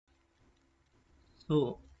So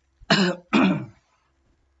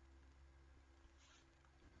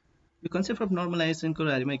यो concept of नर्मलाइजेसनको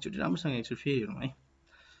बारेमा एकचोटि राम्रोसँग एकचोटि फेरि हेरौँ है।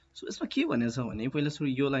 सो यसमा के भनेछ भने पहिला सुरु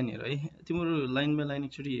यो लाइन हेर है, तिम्रो लाइन बाई लाइन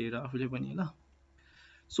एकचोटि हेर आफूले पनि ल।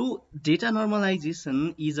 So data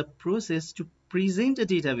नर्मलाइजेसन is a process to present a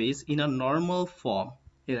database in a normal form.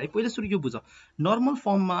 हेर है, पहिला सुरु यो बुझ, नर्मल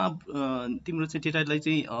फर्ममा तिम्रो चाहिँ डेटालाई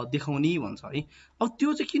चाहिँ देखाउने भन्छ है। अब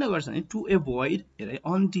त्यो चाहिँ किन गर्छ भने टु एभोइड, हेर है,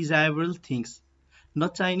 अनडिजायरेबल थिङ्स,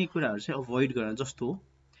 नचाहिने कुराहरू चाहिँ अभोइड गर्न, जस्तो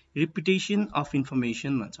रिपिटेसन अफ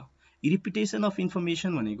इन्फर्मेसन भन्छ। रिपिटेसन अफ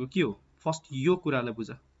इन्फर्मेसन भनेको के हो, फर्स्ट यो कुरालाई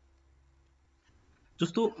बुझ।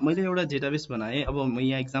 जस्तो मैले एउटा डेटाबेस बनाएँ, अब म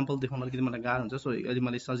यहाँ इक्जाम्पल देखाउन अलिकति मलाई गाह्रो हुन्छ, सो अहिले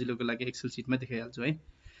मैले सजिलोको लागि एक्सेल सिटमा देखाइहाल्छु है।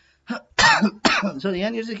 सो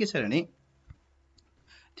यहाँनिर चाहिँ के छ भने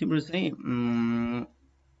तिम्रो चाहिँ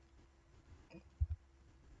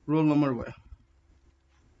रोल नम्बर भयो,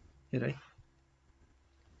 हेर है,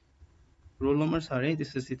 रोल नम्बर छ अरे,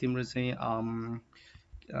 त्यसपछि तिम्रो चाहिँ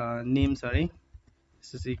नेम छ अरे,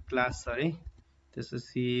 त्यसपछि क्लास छ अरे,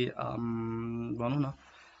 त्यसपछि भनौँ न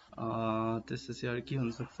त्यसपछि अरू के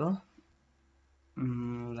हुनसक्छ,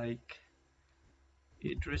 लाइक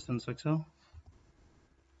एड्रेस हुनसक्छ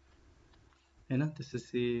होइन,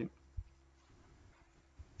 त्यसपछि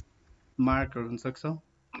मार्कहरू हुनसक्छ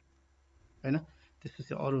होइन,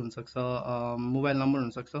 त्यसपछि अरू हुनसक्छ मोबाइल नम्बर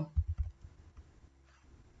हुनसक्छ,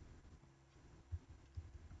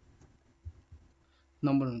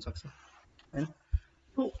 नम्बर हुनसक्छ होइन।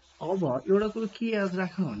 सो अब एउटा कुरो के याद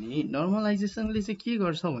राख भने नर्मलाइजेसनले चाहिँ के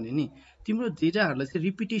गर्छ भने नि तिम्रो डेटाहरूलाई चाहिँ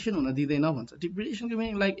रिपिटेसन हुन दिँदैन भन्छ। रिपिटेसनको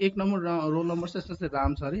मिनिङ लाइक एक नम्बर रोल नम्बर छ, जस्तै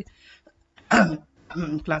राम छ अरे,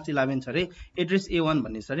 क्लास 11 छ अरे, एड्रेस A1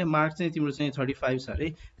 भन्ने छ अरे, मार्क चाहिँ तिम्रो चाहिँ 35 छ अरे,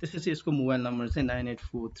 त्यसपछि यसको मोबाइल नम्बर चाहिँ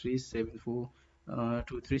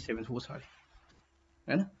 9843742374 छ अरे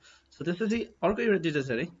होइन। सो त्यसपछि अर्को एउटा डेटा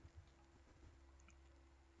छ अरे,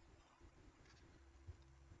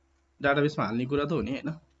 डाटाबेसमा हाल्ने कुरा त हो नि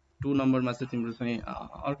होइन। 2 नम्बरमा चाहिँ तिम्रो चाहिँ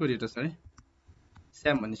अर्को डेटा छ अरे,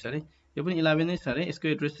 स्याम भन्ने छ अरे, यो पनि 11 नै छ अरे, यसको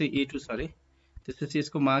एड्रेस चाहिँ A2 छ अरे, त्यसपछि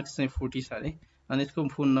यसको मार्क्स चाहिँ 40 छ अरे, अनि यसको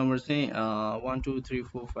फोन नम्बर चाहिँ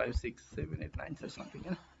 123456789 छ समथिङ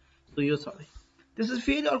होइन। सो यो छ अरे, त्यसपछि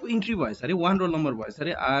फेरि अर्को इन्ट्री भएछ अरे, 1 रोल नम्बर भएछ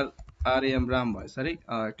अरे, RAM राम भएछ अरे,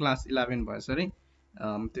 क्लास 11 भएछ अरे,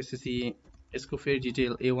 त्यसपछि यसको फेरि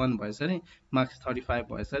डिटेल A1 भएछ अरे, मार्क्स 35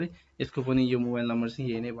 भएछ अरे, यसको पनि यो मोबाइल नम्बर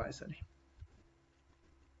चाहिँ यही नै भएछ अरे।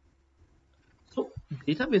 सो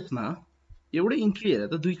डेटाबेसमा एउटै इन्ट्री हेरेर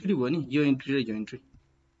त दुईचोटि भयो नि, यो इन्ट्री र यो इन्ट्री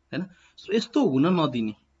होइन। सो यस्तो हुन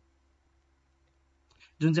नदिने,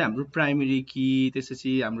 जुन चाहिँ हाम्रो प्राइमेरी की,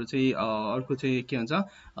 त्यसपछि हाम्रो चाहिँ अर्को चाहिँ के भन्छ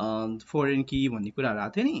फरेन की भन्ने कुराहरू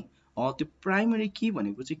आएको थियो नि, त्यो प्राइमेरी की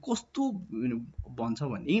भनेको चाहिँ कस्तो भन्छ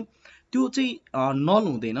भने त्यो चाहिँ नल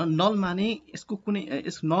हुँदैन। नल माने यसको कुनै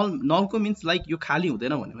नलको मिन्स लाइक यो खाली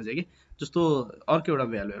हुँदैन भन्ने बुझ्यो कि। जस्तो अर्को एउटा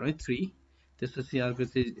भ्यालु हेरौँ है 3, त्यसपछि अर्को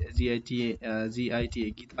चाहिँ जिआइटिए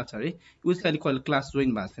गीता छ अरे, उसले अहिले कहिले क्लास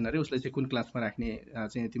जोइन भएको छैन अरे, उसलाई चाहिँ कुन क्लासमा राख्ने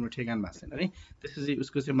चाहिँ तिम्रो ठेगान भएको छैन अरे, त्यसपछि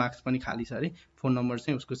उसको चाहिँ मार्क्स पनि खाली छ अरे, फोन नम्बर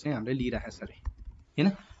चाहिँ उसको चाहिँ हामीले लिइराखेको छ अरे होइन।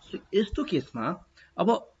 सो यस्तो केसमा अब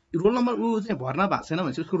रोल नम्बर ऊ चाहिँ भर्ना भएको छैन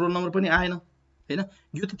भनेपछि उसको रोल नम्बर पनि आएन होइन,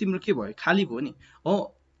 यो त तिम्रो के भयो, खाली भयो नि।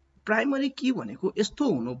 हो, प्राइमरी की भनेको यस्तो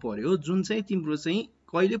हुनु पर्यो जुन चाहिँ तिम्रो चाहिँ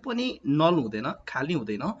कहिले पनि नल हुँदैन, खाली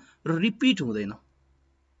हुँदैन र रिपिट हुँदैन।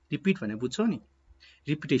 रिपिट भने बुझ्छौ नि,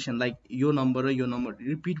 रिपिटेसन लाइक यो नम्बर र यो नम्बर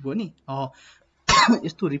रिपिट भयो नि,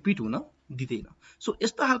 यस्तो रिपिट हुन दिँदैन। सो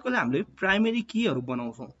यस्तो खालकोले हामीले प्राइमेरी कीहरू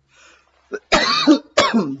बनाउँछौँ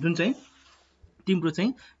जुन चाहिँ तिम्रो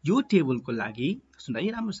चाहिँ यो टेबलको लागि, सुन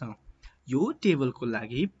है राम्रोसँग, यो टेबलको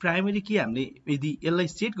लागि प्राइमेरी की हामीले यदि यसलाई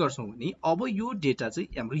सेट गर्छौँ भने अब यो डेटा चाहिँ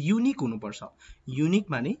हाम्रो युनिक हुनुपर्छ। युनिक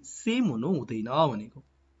माने सेम हुनु हुँदैन भनेको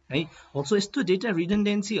है। सो यस्तो डेटा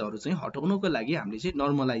रिडन्डेन्सीहरू चाहिँ हटाउनको लागि हामीले चाहिँ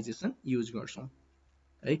नर्मलाइजेसन युज गर्छौँ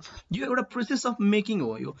है। यो एउटा प्रोसेस अफ मेकिङ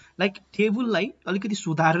हो, यो लाइक टेबललाई अलिकति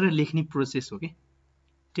सुधारेर लेख्ने प्रोसेस हो कि।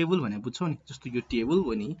 टेबल भने बुझ्छौ नि, जस्तो यो टेबल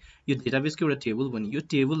हो नि, यो डेटाबेसको एउटा टेबल हो नि, यो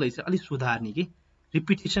टेबललाई चाहिँ अलिक सुधार्ने कि,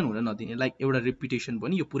 रिपिटेसन हुन नदिने। लाइक एउटा रिपिटेसन भयो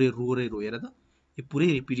नि, यो पुरै रोएर त यो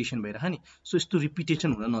पुरै रिपिटेसन भइरह नि, सो यस्तो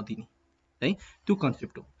रिपिटेसन हुन नदिने है, त्यो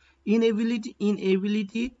कन्सेप्ट हो।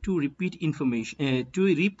 Inability to repeat information, to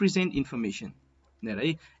represent information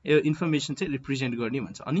है, इन्फर्मेसन चाहिँ रिप्रेजेन्ट गर्ने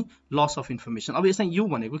भन्छ। अनि लस अफ इन्फर्मेसन, अब यसमा यो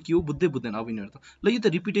भनेको के हो बुझ्दै बुझ्दैन अब यिनीहरू त, ल यो त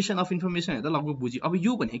रिपिटेसन अफ इन्फर्मेसन हेर्दा लगभग बुझ्यो, अब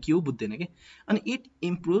यो भनेको के हो बुझ्दैन कि। अनि it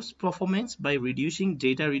इम्प्रुभ्स performance by reducing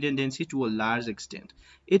data रिडन्डेन्सी to a large extent.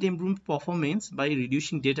 It improve performance by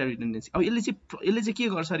reducing data रिडन्डेन्सी। अब यसले चाहिँ के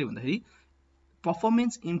गर्छ अरे भन्दाखेरि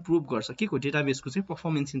पर्फर्मेन्स इम्प्रुभ गर्छ, के को, डेटाबेसको चाहिँ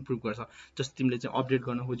पर्फर्मेन्स इम्प्रुभ गर्छ। जस्तो तिमीले चाहिँ अपडेट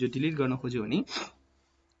गर्न खोज्यो, डिलिट गर्न खोज्यो भने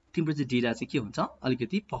तिम्रो चाहिँ डेटा चाहिँ के हुन्छ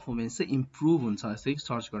अलिकति पर्फर्मेन्स चाहिँ इम्प्रुभ हुन्छ यसै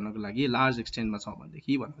सर्च गर्नको लागि लार्ज एक्सटेन्टमा छ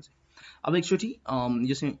भनेदेखि भन्नु चाहिँ अब एकचोटि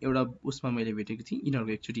यो चाहिँ एउटा उसमा मैले भेटेको थिएँ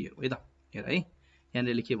यिनीहरूको एकचोटि हेरौँ है त हेर है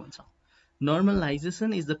यहाँनिर के भन्छ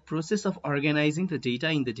Normalization is the process of organizing the data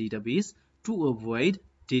in the database to avoid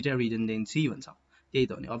data redundancy भन्छ त्यही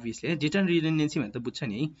त हो नि अभियसली डेटा रिडन्डेन्सी भने त बुझ्छ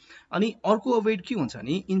नि है अनि अर्को अभोइड के हुन्छ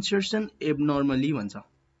नि इन्सर्सन एबनर्मली भन्छ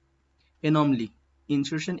एनोमली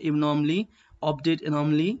इन्सर्सन एबनर्मली अपडेट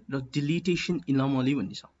एनोमली र डिलिटेसन एनोमली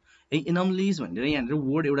भन्ने छ है एनोमलिज भनेर यहाँनिर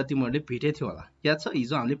वर्ड एउटा तिमीहरूले भेटेको थियो होला याद छ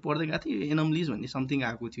हिजो हामीले पढ्दै गएको थियो एनोमलिज भन्ने समथिङ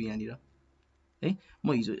आएको थियो यहाँनिर है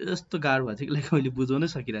म हिजो यस्तो गाह्रो भएको थियो कि मैले बुझाउनै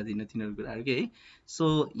सकिरहेको थिइनँ तिनीहरू कुराहरू के है सो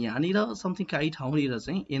यहाँनिर समथिङ काहीँ ठाउँनिर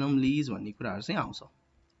चाहिँ एनोमलिज भन्ने कुराहरू चाहिँ आउँछ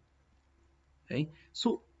है सो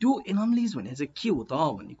त्यो एनोमलिज भने चाहिँ के हो त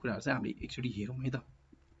भन्ने कुराहरू चाहिँ हामीले एकचोटि हेरौँ है त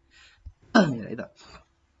है त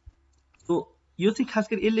सो यो चाहिँ खास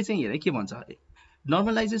गरी यसले चाहिँ हेर के भन्छ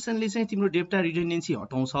नर्मलाइजेसनले चाहिँ तिम्रो डेटा रिडन्डेन्सी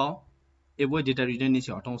हटाउँछ एभोइड डेटा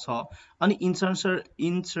रिडन्डेन्सी हटाउँछ अनि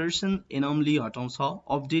इन्सर्सन एनोमली हटाउँछ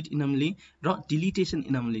अपडेट एनोमली र डिलिटेसन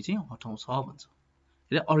एनोमली चाहिँ हटाउँछ भन्छ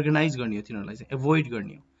र अर्गनाइज गर्ने हो तिनीहरूलाई चाहिँ एभोइड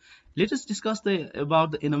गर्ने हो let us discuss the about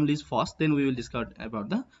the एनोमलिज first then we will discuss about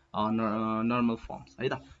the normal firms है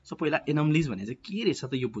त सो पहिला एनोमलिज भने चाहिँ के रहेछ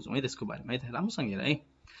त यो बुझौँ है त्यसको बारेमा है त राम्रोसँग हेर है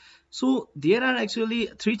so there are actually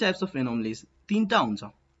 3 types of एनोमलिज तीनटा हुन्छ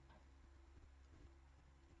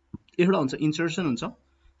एउटा हुन्छ इन्सर्सन हुन्छ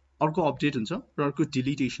अर्को अपडेट हुन्छ र अर्को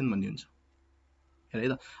डिलिटेसन भन्ने हुन्छ हेर है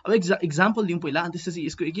त अब एक्जाम्पल दिउँ पहिला अनि त्यसपछि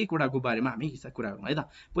यसको एक एकवटाको बारेमा हामी कुरा गरौँ है त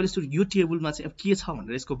पहिला सुरु यो टेबलमा चाहिँ अब के छ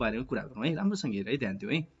भनेर यसको बारेमा कुरा गरौँ है राम्रोसँग हेर है ध्यान दिऊ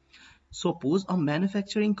है suppose a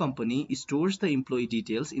manufacturing company stores the employee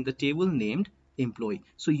details in the table named employee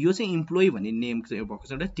so यो चाहिँ इम्प्लोइ भन्ने नेम चाहिँ भएको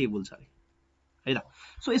छ एउटा टेबल छ है त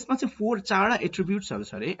सो यसमा चाहिँ चारवटा एट्रिब्युट्सहरू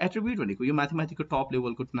छ अरे एट्रिब्युट भनेको यो माथिको टप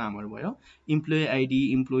लेभलको नामहरू भयो employee ID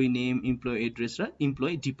employee name employee address र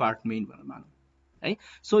इम्प्लोइ डिपार्टमेन्ट भनेर मानौँ है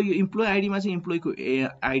सो यो इम्प्लोइ आइडीमा चाहिँ इम्प्लोइको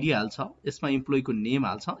आइडी हाल्छ यसमा इम्प्लोइको नेम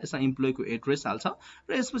हाल्छ यसमा इम्प्लोइको एड्रेस हाल्छ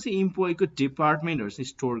र यसपछि इम्प्लोइको डिपार्टमेन्टहरू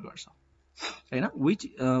चाहिँ स्टोर गर्छ हैन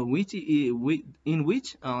इन विच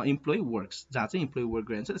इम्प्लोइ वर्क्स जहाँ चाहिँ इम्प्लोइ वर्क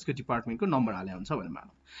गरिन्छ त्यसको डिपार्टमेन्टको नम्बर हाले हुन्छ भनेर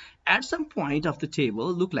मानौँ at some point of the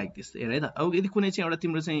table look like this हेर है त अब यदि कुनै चाहिँ एउटा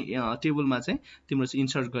तिम्रो चाहिँ टेबलमा चाहिँ तिम्रो चाहिँ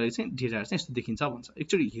इन्सर्ट गरेको चाहिँ डेटाहरू चाहिँ यस्तो देखिन्छ भन्छ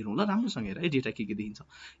एकचोटि हेरौँ ल राम्रोसँग हेर है डेटा के देखिन्छ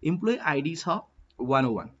इम्प्लोइ आइडी छ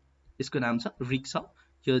 101 यसको नाम छ रिक छ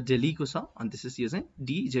यो दिल्लीको छ अनि त्यसपछि यो चाहिँ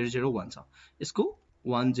D001 छ यसको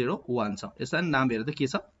 101 छ यसमा नाम हेर त के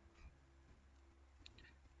छ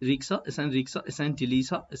रिक छ यसमा रिक छ यसमा दिल्ली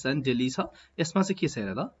छ यसमा दिल्ली छ यसमा चाहिँ के छ हेर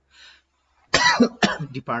त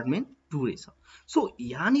डिपार्टमेन्ट 2 रहेछ सो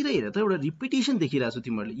यहाँनिर हेर त एउटा रिपिटेसन देखिरहेको छु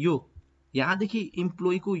तिमीहरूले यो यहाँदेखि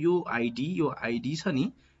इम्प्लोइको यो आइडी छ नि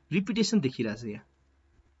रिपिटेसन देखिरहेको छ यहाँ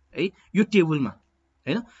है यो टेबलमा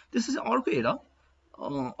हैन त्यसपछि अर्को हेर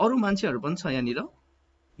अरु मान्छेहरू पनि छ यहाँनिर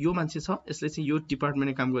यो मान्छे छ यसले चाहिँ यो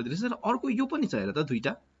डिपार्टमेन्टमा काम गर्दैछ र अर्को यो पनि छ हेर त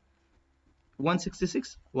दुईटा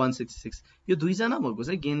 166 यो दुईजना भएको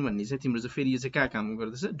चाहिँ गेन भन्ने चाहिँ तिम्रो चाहिँ फेरि यो चाहिँ कहाँ काम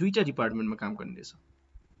गर्दैछ दुईटा डिपार्टमेन्टमा काम गर्ने रहेछ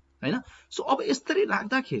हैन सो अब यसरी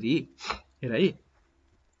राख्दाखेरि हेर है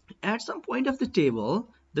at some point of the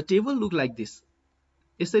table look like this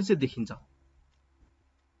यसरी चाहिँ देखिन्छ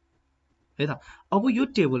है त अब यो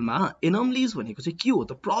टेबलमा एनोमलिज भनेको चाहिँ के हो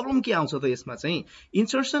त प्रब्लम के आउँछ त यसमा चाहिँ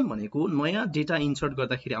इन्सर्सन भनेको नयाँ डेटा इन्सर्ट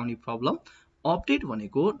गर्दाखेरि आउने प्रब्लम अपडेट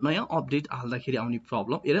भनेको नयाँ अपडेट हाल्दाखेरि आउने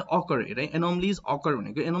प्रब्लम हेर अकर हेर एनोमलिज अकर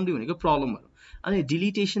भनेको एनोमली भनेको प्रब्लमहरु अनि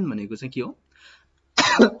डिलिटेसन भनेको चाहिँ के हो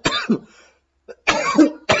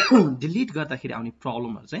डिलिट गर्दाखेरि आउने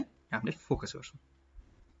प्रब्लमहरु चाहिँ हामीले फोकस गर्छौं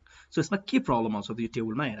सो यसमा के प्रब्लम आउँछ त यो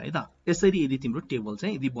टेबलमा हेर है त यसरी यदि तिम्रो टेबल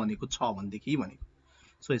चाहिँ यदि बनेको छ भनेदेखि भनेको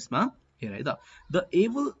सो यसमा हेर है त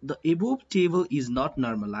the above table is not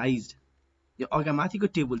नर्मलाइज्ड यो अगामाथिको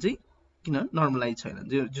टेबल चाहिँ किन नर्मलाइज छैन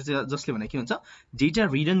जसले भने के हुन्छ डेटा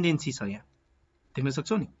रिडन्डेन्सी छ यहाँ देख्न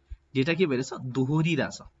सक्छौ नि डेटा के भइरहेछ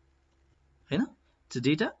दोहोरिरहेछ हैन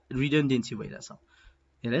डेटा रिडन्डेन्सी भइरहेछ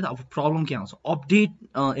हेर है त अब प्रब्लम के आउँछ अपडेट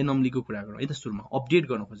एनोमलीको कुरा गरौँ है त सुरुमा अपडेट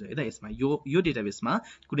गर्न खोज्यो है त यसमा यो डेटाबेसमा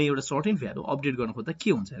कुनै एउटा सर्टेन भ्यालु अपडेट गर्न खोज्दा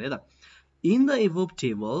के हुन्छ हेर है त in the above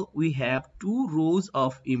table we have two rows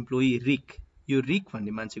of employee रिक यो रिक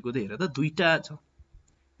भन्ने मान्छेको त हेर त दुईटा छ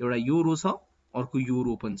एउटा यो रो छ अर्को यो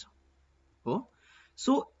रो पनि छ हो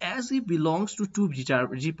so as he belongs two two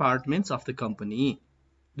departments of the company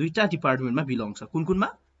दुईटा डिपार्टमेन्टमा बिलोंग छ कुनमा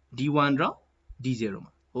D1 र D0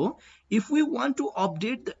 मा हो if we want two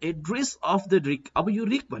update the address of the रिक अब यो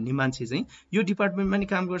रिक भन्ने मान्छे चाहिँ यो डिपार्टमेन्टमा नि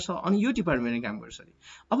काम गर्छ अनि यो डिपार्टमेन्टमा काम गर्छ नि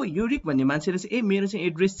अब यो रिक भन्ने मान्छेले चाहिँ ए मेरो चाहिँ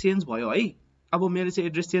एड्रेस चेन्ज भयो है अब मेरो चाहिँ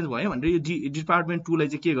एड्रेस चेन्ज भयो भनेर यो डिपार्टमेन्ट 2 लाई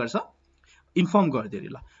चाहिँ के गर्छ इन्फर्म गरिदियो अरे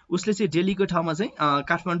ल उसले चाहिँ दिल्लीको ठाउँमा चाहिँ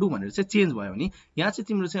काठमाडौँ भनेर चाहिँ चेन्ज भयो भने यहाँ चाहिँ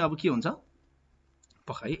तिम्रो चाहिँ अब के हुन्छ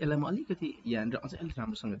पखाइ यसलाई म अलिकति यहाँनिर अझै अलिक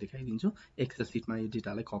राम्रोसँग देखाइदिन्छु एक्सेल सिटमा यो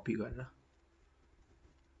डेटालाई कपी गरेर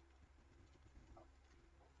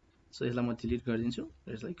सो यसलाई म डिलिट गरिदिन्छु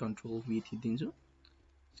यसलाई control V थिचिदिन्छु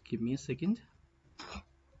give me a second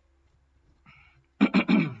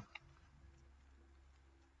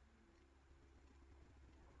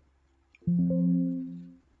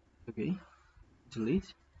okay delete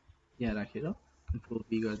यहाँ राखेर कन्ट्रोल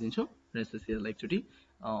V गरिदिन्छु र यसलाई एकचोटि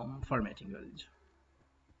फर्मेटिङ गरिदिन्छु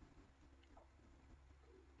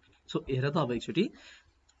सो हेर त अब एकचोटि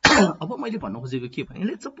अब मैले भन्न खोजेको के भने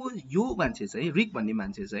लेट्स सपोज यो मान्छे चाहिँ रिक भन्ने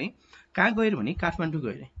मान्छे चाहिँ कहाँ गएर भने काठमाडौँ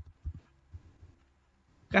गएर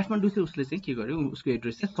काठमाडौँ चाहिँ उसले चाहिँ के गर्यो उसको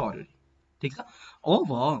एड्रेस चाहिँ सर्यो ठीक छ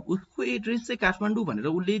अब उसको एड्रेस चाहिँ काठमाडौँ भनेर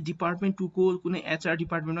उसले डिपार्टमेन्ट 2 को कुनै HR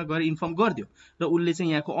डिपार्टमेन्टमा गएर इन्फर्म गर्दियो र उसले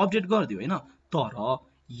चाहिँ यहाँको अपडेट गर्दियो हैन तर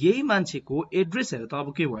यही मान्छेको एड्रेस हेर त अब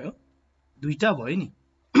के भयो दुईटा भयो नि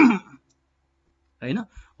हैन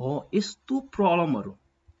हो यस्तो प्रब्लमहरु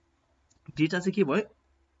डेटा चाहिँ के भयो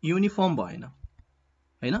युनिफर्म भएन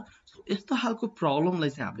हैन सो यस्तो खालको प्रब्लमलाई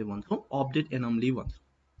चाहिँ हामीले भन्छौं अपडेट एनोमली भन्छौं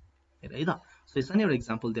हेर है त सो यसमा एउटा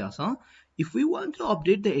एक्जाम्पल दिएको छ if we want to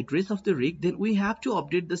update the address of the rig then we have to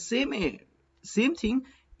update the same thing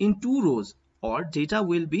in 2 rows or data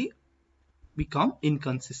will become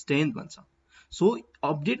inconsistent भन्छ सो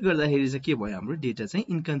अपडेट गर्दाखेरि चाहिँ के भयो हाम्रो डेटा चाहिँ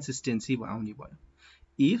इन्कन्सिस्टेन्सी आउने भयो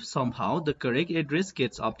if somehow the correct address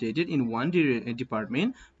gets updated in one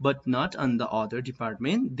department but not on the other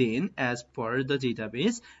department then as per the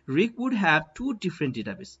database rig would have two different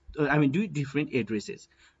different addresses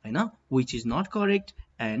which is not correct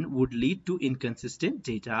and would lead to inconsistent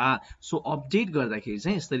data so update गर्दाखेरि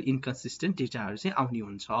चाहिँ यसरी inconsistent dataहरु चाहिँ आउने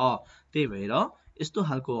हुन्छ त्यही भएर यस्तो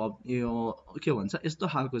खालको यो के भन्छ यस्तो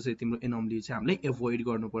खालको चाहिँ तिम्रो एनोमली चाहिँ हामीले एभोइड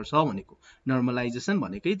गर्नुपर्छ भनेको नर्मलाइजेसन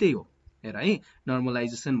भनेकै त्यही हो हेर है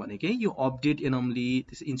नर्मलाइजेसन भनेकै यो अपडेट एनोमली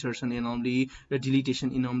त्यसै इन्सर्सन एनोमली र डिलिटेसन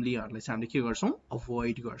एनोमलीहरुलाई चाहिँ हामीले के गर्छौं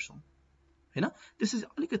अभोइड गर्छौं हैन त्यसैले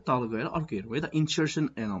अलिकति तल गएर अर्को हेरौँ है त इन्सर्सन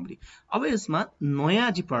एनोमली अब यसमा नयाँ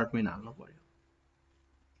डिपार्टमेन्ट हाल्नु पर्यो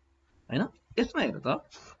हैन यसमा हेर त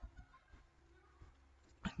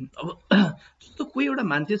अब जस्तो कोही एउटा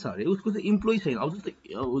मान्छे छ अरे उसको चाहिँ इम्प्लोइ छैन अब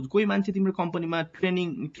जस्तो कोही मान्छे तिम्रो कम्पनीमा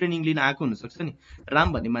ट्रेनिङ लिन आएको हुन सक्छ नि राम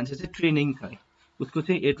भन्ने मान्छे चाहिँ ट्रेनिङ छ उसको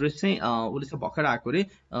चाहिँ एड्रेस चाहिँ उले चाहिँ भर्खर आएको रे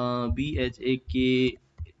BHAKTAPUR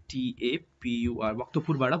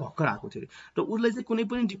भक्तपुरबाट भर्खर आएको थियो र उसलाई चाहिँ कुनै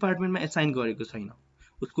पनि डिपार्टमेन्टमा असाइन गरेको छैन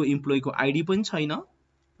उसको इम्प्लोइको आईडी पनि छैन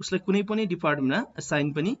उसलाई कुनै पनि डिपार्टमेन्टमा असाइन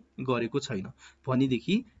पनि गरेको छैन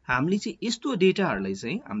भनेदेखि हामीले चाहिँ यस्तो डेटाहरुलाई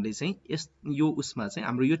चाहिँ हामीले चाहिँ यो उसमा चाहिँ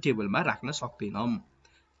हाम्रो यो टेबलमा राख्न सक्दैनौं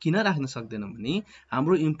किन राख्न सक्दैनौं भने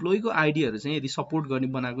हाम्रो इम्प्लोइको आईडीहरु चाहिँ यदि सपोर्ट गर्ने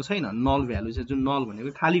बनाएको छैन नल भ्यालु चाहिँ जुन नल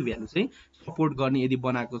भनेको खाली भ्यालु चाहिँ सपोर्ट गर्ने यदि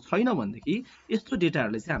बनाएको छैन भनेदेखि यस्तो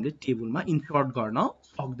डेटाहरुलाई चाहिँ हामीले टेबलमा इन्सर्ट गर्न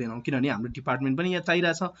सक्दैनौं किनभने हाम्रो डिपार्टमेन्ट पनि यहाँ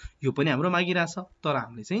चाहिरहेछ यो पनि हाम्रो मागिरहेछ तर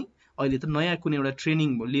हामीले चाहिँ अहिले त नयाँ कुनै एउटा ट्रेनिङ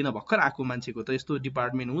लिन भर्खर आएको मान्छेको त यस्तो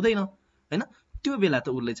डिपार्टमेन्ट हुँदैन हैन त्यो बेला त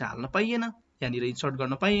उसले चाहिँ हाल्न पाइएन यहाँनिर इन्सर्ट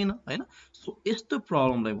गर्न पाइएन हैन सो यस्तो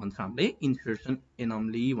प्रब्लमलाई भन्छ हामीले इन्सर्सन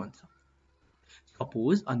एनोमली भन्छ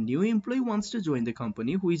Suppose a new employee wants to join the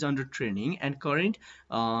company who is under training and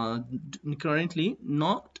currently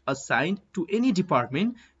not assigned to any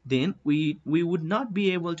department, then we would not be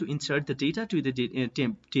able to insert the data to the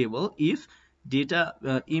table if data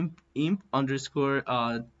imp underscore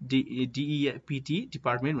DEPT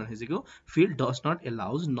department भनेको field does not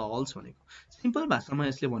allows nulls भनेको simple भाषामा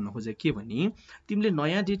यसले भन्न खोजेको के भने तिमीले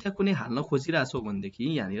नयाँ डेटा कुनै हाल्न खोजिराछौ भनेदेखि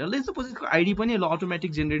यहाँनिर लेट्स सपोज यसको आईडी पनि ल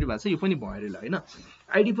अटोमेटिक जेनेरेट भएको छ यो पनि भयो ल हैन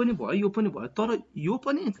आईडी पनि भयो यो पनि भयो तर यो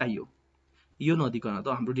पनि चाहियो यो नदिकन त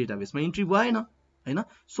हाम्रो डेटाबेसमा इन्ट्री भएन हैन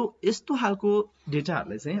सो यस्तो हालको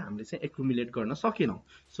डेटाहरुलाई चाहिँ हामीले चाहिँ एक्युमुलेट गर्न सकेनौ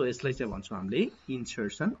सो यसलाई चाहिँ भन्छौं हामीले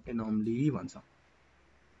इन्सर्सन एनोमली भन्छ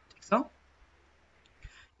ठीक छ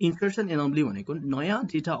इन्सर्सन एनोमली भनेको नयाँ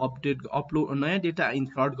डेटा अपलोड नयाँ डेटा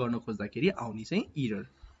इन्सर्ट गर्न खोज्दाखेरि आउने चाहिँ एरर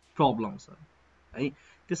प्रब्लम छ है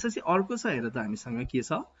त्यसैले अर्को छ हेर त हामीसँग के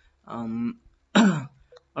छ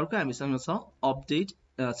अर्को हामीसँग छ अपडेट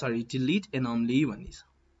डिलिट एनोमली भन्ने छ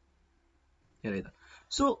हेर है त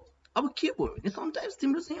सो अब के भयो भने समटाइम्स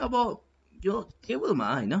तिम्रो चाहिँ अब यो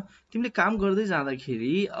टेबलमा हैन तिमीले काम गर्दै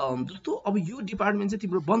जाँदाखेरि जस्तो अब यो डिपार्टमेन्ट चाहिँ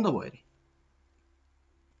तिम्रो बन्द भयो रे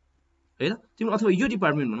हैन तिम्रो अथवा यो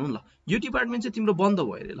डिपार्टमेन्ट भनौं ल यो डिपार्टमेन्ट चाहिँ तिम्रो बन्द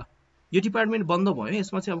भयो रे ल यो डिपार्टमेन्ट बन्द भयो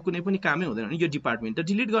यसमा चाहिँ अब कुनै पनि कामै हुँदैन भने यो डिपार्टमेन्ट त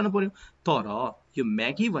डिलिट गर्न पर्यो तर यो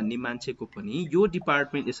म्यागी भन्ने मान्छेको पनि यो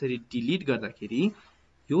डिपार्टमेन्ट यसरी डिलिट गर्दाखेरि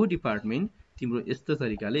यो डिपार्टमेन्ट तिम्रो यस्तो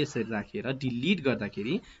तरिकाले यसरी राखेर डिलिट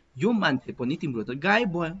गर्दाखेरि यो मान्छे पनि तिम्रो त गायब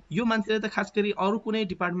भयो। यो मान्छेलाई त खास गरी अरू कुनै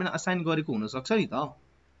डिपार्टमेन्टमा असाइन गरेको हुनसक्छ नि त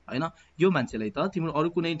होइन। यो मान्छेलाई त तिम्रो अरू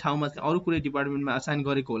कुनै ठाउँमा अरू कुनै डिपार्टमेन्टमा असाइन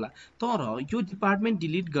गरेको होला, तर यो डिपार्टमेन्ट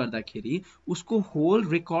डिलिट गर्दाखेरि उसको होल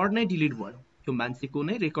रेकर्ड नै डिलिट भयो, यो मान्छेको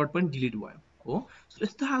नै रेकर्ड पनि डिलिट भयो हो।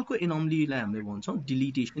 यस्तो खालको एनोमलीलाई हामीले भन्छौँ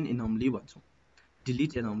डिलिटेसन एनोमली भन्छौँ,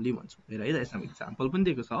 डिलिट एनोमली भन्छौँ। हेर है, यसमा इक्जाम्पल पनि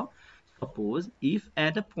दिएको छ। Suppose if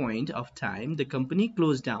at a point of time the company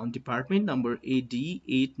closed down department number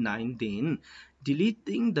AD89, then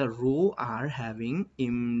deleting the row are having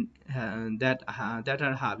that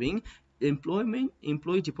are having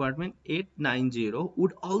employee department 890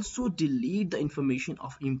 would also delete the information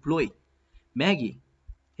of employee Maggie,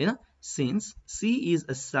 होइन, since she is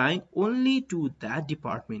assigned only to that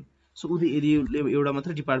department. So उसले यदि एउटा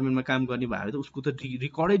मात्र डिपार्टमेन्टमा काम गर्ने भयो त उसको त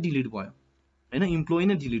रेकर्डै डिलिट भयो होइन, इम्प्लोइ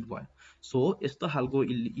नै डिलिट भयो। सो यस्तो खालको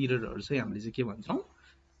इररहरू चाहिँ हामीले चाहिँ के भन्छौँ,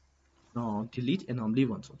 डिलिट एनोमली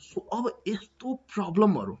भन्छौँ। सो अब यस्तो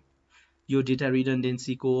प्रब्लमहरू, यो data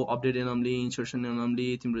रिडन्डेन्सीको, update anomaly, insertion anomaly,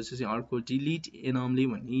 तिम्रो चाहिँ अर्को डिलिट एनोमली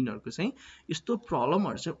भन्ने यिनीहरूको चाहिँ यस्तो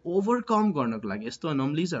प्रब्लमहरू चाहिँ ओभरकम गर्नको लागि, यस्तो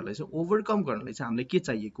एनोमलिजहरूलाई चाहिँ ओभरकम गर्नलाई चाहिँ हामीलाई के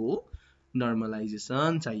चाहिएको हो,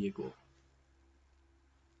 नर्मलाइजेसन चाहिएको।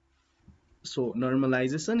 So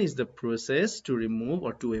normalization is the process to remove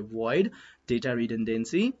or to avoid data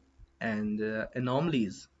redundancy and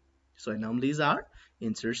anomalies. So anomalies are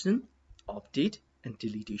insertion, update and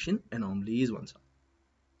deletion anomalies भन्छ।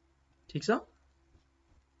 ठीक छ?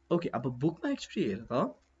 ओके, अब बुकमा एक्चुअली हेर त।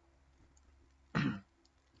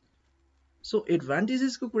 सो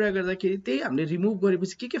एडभान्टेजेसको कुरा गर्दाखेरि त्यही हामीले रिमुभ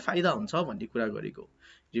गरेपछि के फाइदा हुन्छ भन्ने कुरा गरेको।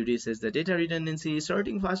 reduces the data redundancy,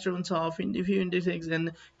 sorting faster हुन्छ, few indices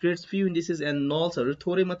and creates few indices and nullsहरू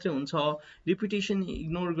थोरै मात्रै हुन्छ, repetition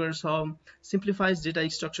इग्नोर गर्छ, simplifies data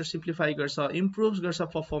structure simplify गर्छ, improves गर्छ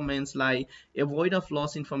performanceलाई, avoid of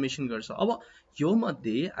loss information गर्छ। अब यो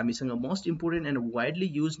मध्ये हामीसँग most important and widely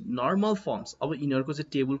use normal firms, अब यिनीहरूको चाहिँ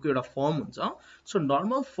टेबलको एउटा फर्म हुन्छ। सो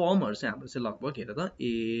नर्मल फर्महरू चाहिँ हाम्रो चाहिँ लगभग हेर त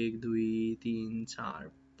 1 2 3 4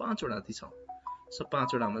 5 वटा छ। सो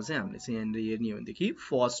 5 वटामा चाहिँ हामीले चाहिँ यहाँनिर हेर्ने हो भनेदेखि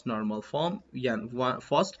फर्स्ट नर्मल फर्म यान 1,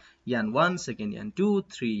 फर्स्ट यान 1, सेकेन्ड यान 2,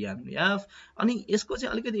 3 यान एफ, अनि यसको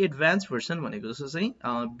चाहिँ अलिकति एडभान्स भर्सन भनेको जस्तो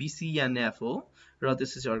चाहिँ बिसी यान एफ हो, र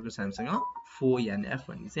त्यसपछि अर्को चाहिँ हामीसँग 4 यान एफ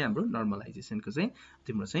भन्ने चाहिँ हाम्रो नर्मलाइजेसनको चाहिँ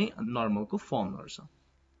तिम्रो चाहिँ नर्मलको फर्महरू छ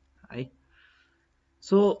है।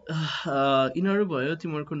 सो यिनीहरू भयो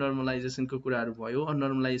तिमीहरूको नर्मलाइजेसनको कुराहरू भयो।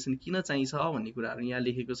 नर्मलाइजेसन किन चाहिन्छ भन्ने कुराहरू यहाँ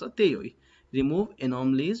लेखेको छ, त्यही हो, remove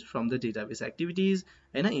एनोमलिज from the database activities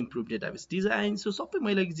होइन, इम्प्रुभ डेटाबेस डिजाइन। सो सबै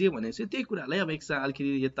मैले जे भनेको छु त्यही कुरालाई अब एक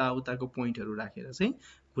अलिकति यताउताको पोइन्टहरू राखेर चाहिँ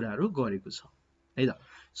कुराहरू गरेको छ है त।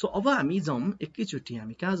 सो अब हामी जाउँ एकैचोटि,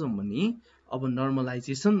 हामी कहाँ जाउँ भने अब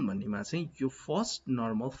नर्मलाइजेसन भन्नेमा चाहिँ यो फर्स्ट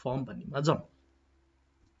नर्मल फर्म भन्नेमा जाउँ।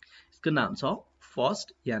 यसको नाम छ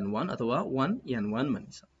फर्स्ट यान 1 अथवा 1 यान 1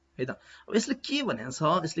 भन्ने छ है त। अब यसले के भनेको छ,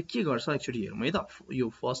 यसले के गर्छ एक्चुअली हेरौँ है त। यो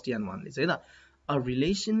फर्स्ट यान 1 ले चाहिँ है त, a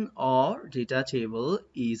relation or data table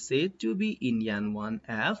is said to be in yan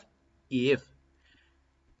 1f if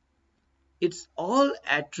its all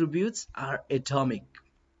attributes are atomic।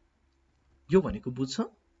 यो भनेको बुझ्छ,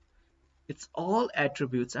 its all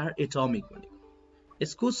attributes are atomic भनेको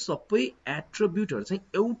यसको सबै एट्रिब्युटहरु चाहिँ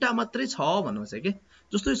एउटा मात्रै छ भन्नु छ के।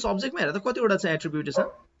 जस्तो यो सब्जेक्टमा हेर्दा कतिवटा चाहिँ एट्रिब्युट छ,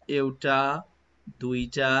 एउटा,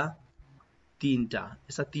 दुईटा, तीनटा,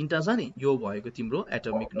 यस्ता तीनटा छ नि, यो भएको तिम्रो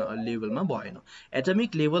एटमिक लेभलमा भएन।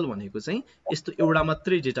 एटमिक लेभल भनेको चाहिँ यस्तो एउटा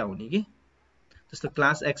मात्रै डेटा हुने के, जस्तो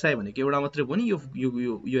क्लास xi भनेको एउटा मात्रै हो नि, यो यो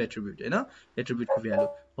यो यो एट्रिब्युट हैन, एट्रिब्युटको भ्यालु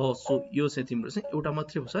हो। सो यो चाहिँ तिम्रो चाहिँ एउटा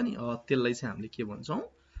मात्रै छ नि, त्यसलाई चाहिँ हामीले के भन्छौं,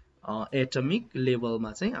 एटमिक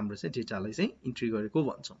लेभलमा चाहिँ हाम्रो चाहिँ डेटालाई चाहिँ इन्ट्री गरेको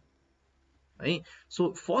भन्छौं है। सो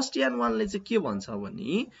फर्स्ट यान 1 ले चाहिँ के भन्छ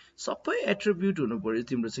भने सबै एट्रिब्युट हुनु पर्यो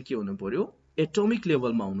तिम्रो चाहिँ के हुनु पर्यो, एटमिक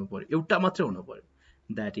लेभलमा हुनु पर्यो, एउटा मात्रै हुनु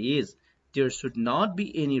पर्यो। That is there should not be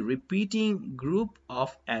any रिपीटिङ group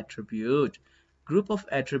of attribute. Group of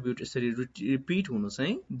attribute यसरी रिपिट हुनु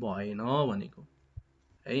चाहिँ भएन भनेको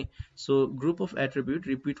है। So group of attribute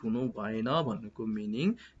repeat हुनु भएन भन्नुको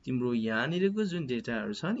मिनिङ तिम्रो यहाँनिरको जुन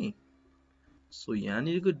डेटाहरु छ नि, सो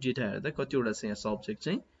यहाँनिरको डेटा हेर्दा कतिवटा छ यहाँ सब्जेक्ट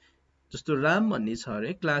चाहिँ, जस्तो राम भन्ने छ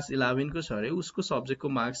अरे, क्लास 11 को छ अरे, उसको सब्जेक्टको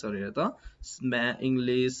मार्क्स अरे हेर त,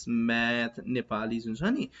 इंग्लिश, म्याथ, नेपाली जुन छ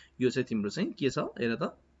नि, यो चाहिँ तिम्रो चाहिँ के छ हेर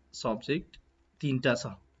त, सब्जेक्ट तीनटा छ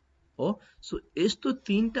हो। सो यस्तो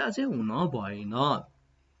तीनटा चाहिँ हुन भएन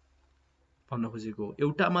भन्न खोजेको,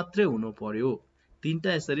 एउटा मात्रै हुनु पर्यो।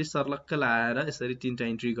 तीनटा यसरी सर्लक्क लाएर यसरी तीनटा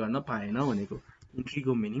इन्ट्री गर्न पाएन भनेको।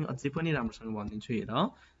 इन्ट्रीको मिनिङ अझै पनि राम्रोसँग भनिदिन्छु हेर।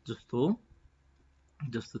 जस्तो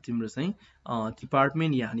जस्तो तिम्रो चाहिँ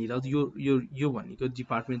डिपार्टमेन्ट यहाँनिर यो भनेको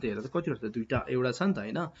डिपार्टमेन्ट त हेर त कतिवटा त दुईटा एउटा छ नि त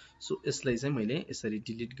होइन सो यसलाई चाहिँ मैले यसरी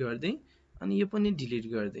डिलिट गरिदिएँ अनि यो पनि डिलिट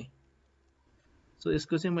गरिदिएँ सो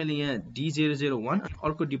यसको चाहिँ मैले यहाँ D001 अनि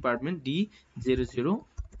अर्को डिपार्टमेन्ट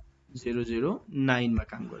D00009 मा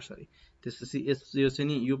काम गर्छ अरे त्यसपछि यो चाहिँ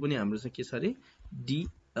नि यो पनि हाम्रो चाहिँ के छ अरे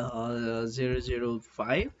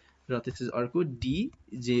D005 र त्यसपछि अर्को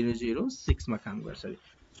D006 मा काम गर्छ अरे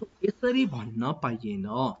सो यसरी भन्न पाइएन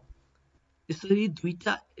यसरी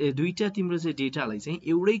दुईटा तिम्रो चाहिँ डेटालाई चाहिँ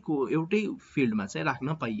एउटै फिल्डमा चाहिँ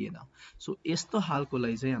राख्न पाइएन सो यस्तो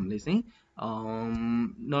हालकोलाई चाहिँ हामीले चाहिँ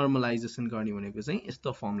नर्मलाइजेसन गर्ने भनेको चाहिँ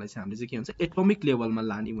यस्तो फर्मलाई चाहिँ हामीले चाहिँ के भन्छ एटोमिक लेभलमा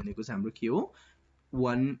लाने भनेको चाहिँ हाम्रो के हो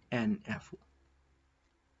 1NF हो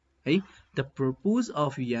है the purpose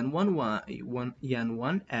of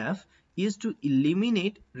N1F is to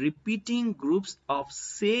eliminate repeating groups of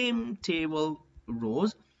same table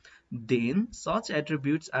rows. Then such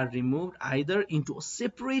attributes are removed either into a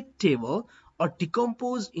separate table or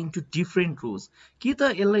decomposed into different rows. कि त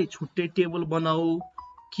यसलाई छुट्टै टेबल बनाऊ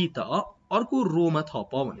कि त अर्को रोमा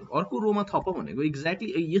थप भनेको अर्को रोमा थप भनेको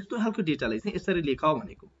एक्ज्याक्टली यस्तो खालको डेटालाई चाहिँ यसरी लेख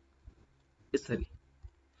भनेको यसरी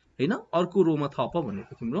हैन अर्को रोमा थप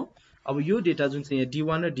भनेको तिम्रो अब यो डेटा जुन चाहिँ यहाँ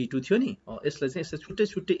D1 र D2 थियो नि यसलाई चाहिँ यसरी छुट्टै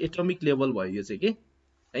छुट्टै एटोमिक लेभल भयो यो चाहिँ के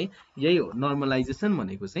है यही हो नर्मलाइजेसन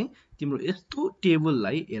भनेको चाहिँ तिम्रो यस्तो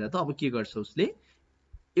टेबललाई हेर त अब के गर्छ उसले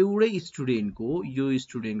एउटै स्टुडेन्टको यो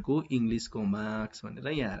स्टुडेन्टको इंग्लिशको मार्क्स भनेर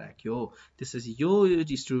यहाँ राख्यो त्यसपछि यो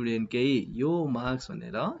स्टुडेन्टकै यो मार्क्स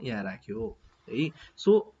भनेर यहाँ राख्यो है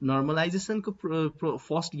सो नर्मलाइजेसनको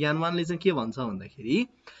फर्स्ट ज्ञानवानले चाहिँ के भन्छ भन्दाखेरि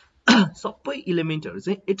सबै इलिमेन्टहरु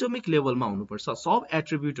चाहिँ एटोमिक लेभलमा हुनुपर्छ सब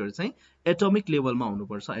एट्रिब्युटहरु चाहिँ एटोमिक लेभलमा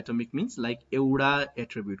हुनुपर्छ एटोमिक मिन्स लाइक एउटा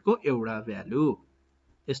एट्रिब्युटको एउटा भ्यालु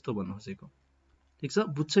यस्तो भन्नु खोजेको ठीक छ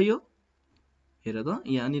बुझ्छ यो हेर त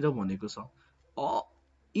यहाँनिर भनेको छ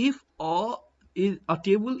if a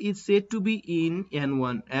table is said to be in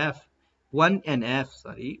N1F 1NF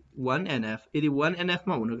यदि 1NF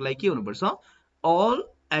मा हुनको लागि के हुनुपर्छ all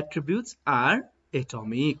attributes are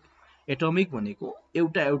atomic भनेको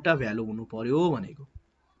एउटा भ्यालु हुनु पर्यो भनेको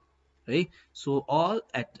है so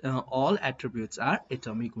all attributes are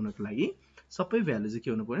atomic हुनको लागि सबै भ्यालु चाहिँ के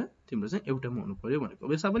हुनु पर्यो तिम्रो चाहिँ एउटामा हुनु पर्यो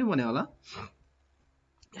भनेको यसमा पनि भने होला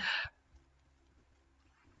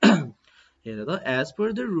हेर त as per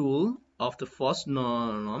the rule of the first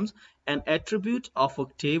norms an attribute of a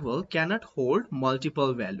table cannot hold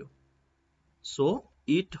multiple value so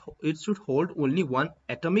it should hold only one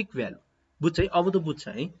atomic value बुझ्छ है अब त बुझ्छ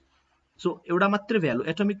है सो एउटा मात्र भ्यालु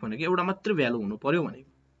एटोमिक भनेको एउटा मात्र भ्यालु हुनु पर्यो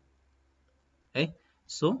भनेको है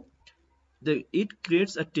so it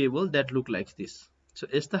creates a table that look like this so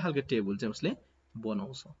यस्ता खालको टेबल चाहिँ उसले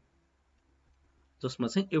बनाउँछ जसमा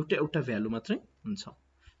चाहिँ एउटा भ्यालु मात्रै हुन्छ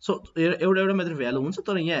सो एउटा मात्र भ्यालु हुन्छ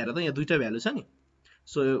तर यहाँ हेर त यहाँ दुईटा भ्यालु छ नि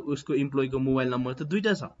सो उसको इम्प्लोइको मोबाइल नम्बर त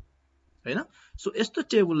दुईटा छ हैन सो यस्तो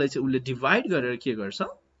टेबललाई चाहिँ उसले डिभाइड गरेर के गर्छ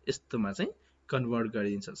यस्तोमा चाहिँ कन्भर्ट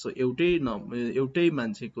गरिदिन्छ सो एउटै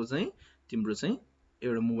मान्छेको चाहिँ तिम्रो चाहिँ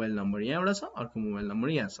एउटा मोबाइल नम्बर यहाँ एउटा छ अर्को मोबाइल नम्बर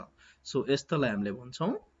यहाँ छ सो यस्तोलाई हामीले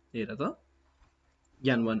भन्छौं हेर त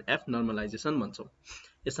N1F नर्मलाइजेसन भन्छौं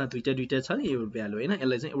यसमा दुईटा छ नि यो भ्यालु हैन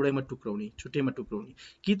यसलाई चाहिँ एउटैमा टुक्राउने छुट्टैमा टुक्राउने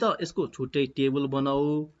कि त यसको छुट्टै टेबल बनाऊ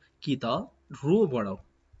कि त रो बढाऊ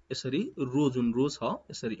यसरी रो जुन रो छ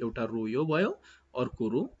यसरी एउटा रो यो भयो अर्को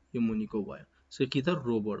रो यो मुनिको भयो सो कि त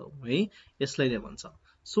रो बढाऊ है यसलाई नै भन्छ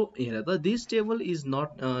सो हेर त this table is not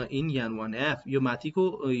in N1F यो माथिको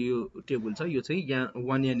यो टेबल छ यो चाहिँ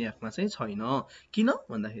 1NF मा चाहिँ छैन किन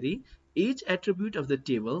भन्दाखेरि each attribute of the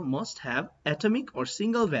table must have atomic or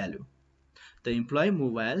single value the employee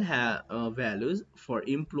mobile values for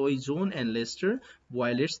employee zone and Lester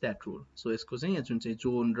violates that rule so यसको चाहिँ यहाँ जुन चाहिँ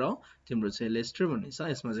जोन र तिम्रो चाहिँ लेस्टर भन्ने छ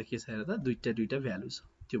यसमा चाहिँ के छ हेर त दुईटा भ्यालु छ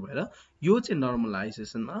त्यो भएर यो चाहिँ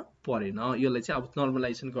नर्मलाइजेसनमा परेन यसलाई चाहिँ अब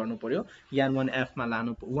नर्मलाइजेसन गर्नु पर्यो N1F मा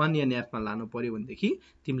लानु 1NF मा लानु पर्यो भनेदेखि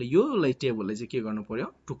तिमीले योलाई टेबललाई चाहिँ के गर्नु पर्यो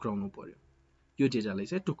टुक्राउनु पर्यो यो डेटालाई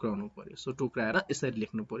चाहिँ टुक्राउनु पर्यो सो टुक्राएर यसरी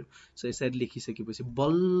लेख्नु पर्यो सो यसरी लेखिसकेपछि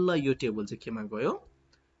बल्ल यो टेबल चाहिँ केमा गयो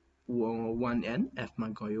 1NF मा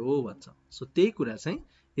गयो भन्छ सो त्यही कुरा चाहिँ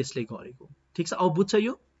यसले गरेको ठीक छ अब बुझ्छ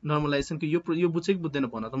यो नर्मलाइजेसनको यो बुझ्छ कि बुझ्दैन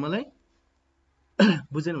भन त मलाई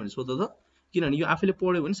बुझेन भने सोध त किनभने यो आफैले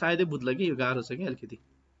पढ्यो भने सायदै बुझ्ला कि यो गाह्रो छ कि अलिकति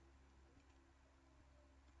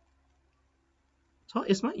छ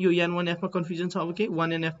यसमा यो N1F मा कन्फ्युजन छ अब के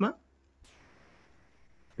 1NF मा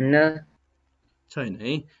न छैन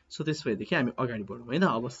है सो त्यसपछि हामी अगाडि बढौँ हैन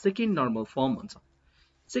अब सेकेन्ड नर्मल फर्म भन्छ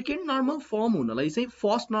सेकेन्ड नर्मल फर्म हुनलाई चाहिँ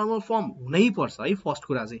फर्स्ट नर्मल फर्म हुनै पर्छ है फर्स्ट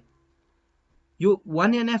कुरा चाहिँ यो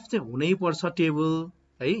 1NF चाहिँ हुनै पर्छ टेबल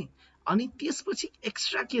है अनि त्यसपछि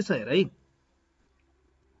एक्स्ट्रा के छ हेर है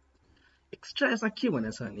एक्स्ट्रा यसमा के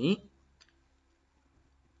भनेछ भने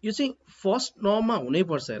यो चाहिँ फर्स्ट नर्ममा हुनै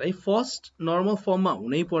पर्छ है, फर्स्ट नर्मल फर्ममा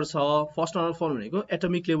हुनै पर्छ। फर्स्ट नर्मल फर्म भनेको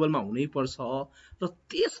एटमिक लेभलमा हुनै पर्छ र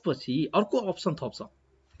त्यसपछि अर्को अप्सन थप्छ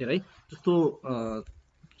है। जस्तो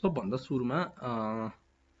सबभन्दा सुरुमा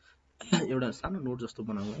एउटा सानो नोट जस्तो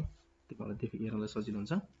बनाऊ है, तिमीहरूलाई हेर्नलाई सजिलो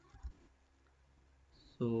हुन्छ।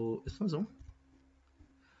 सो यसमा जाउँ,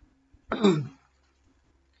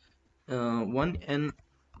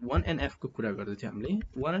 1NF को कुरा गर्दै थियो हामीले।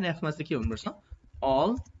 1NF मा चाहिँ के हुनुपर्छ,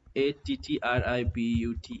 all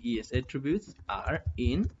ATTRIBUTES attributes are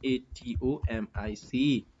in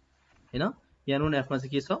ATOMIC हैन। यहाँ 1NF मा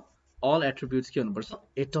चाहिँ के छ, all attributes के हुनुपर्छ,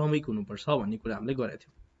 एटमिक हुनुपर्छ भन्ने कुरा हामीले गरेको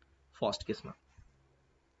थियौँ फर्स्ट केसमा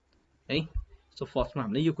है। सो फर्स्टमा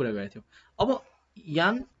हामीले यो कुरा गरेको थियौँ। अब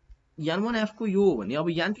यान 1NF को यो हो भने अब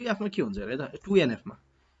यान 2F मा के हुन्छ हेर त, 2NF मा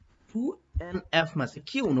 2NF मा चाहिँ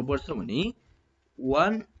के हुनुपर्छ भने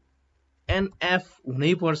 1NF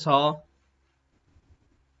हुनै पर्छ।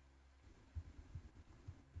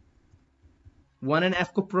 1NF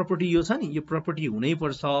को प्रपर्टी यो छ नि, यो प्रपर्टी हुनै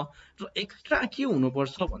पर्छ र एक्स्ट्रा के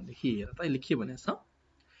हुनुपर्छ भन्देखि हेर त अहिले के भनेछ,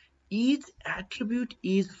 each attribute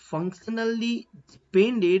is functionally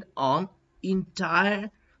dependent on entire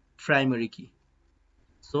primary key.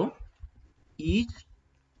 So each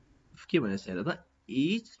के भनेछ हेर त,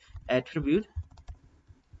 each attribute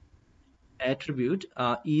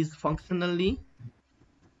is functionally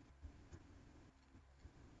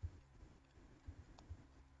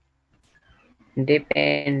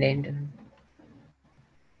dependent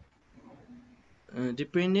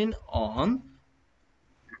on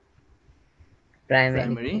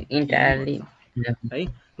primary entirely है,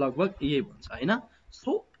 लगभग यही भन्छ हैन।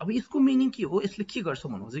 सो अब यसको मिनिङ के हो, यसले के गर्छ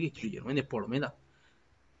भन्नु चाहिँ एकचोटी हेरौँ है, पढौँ है त।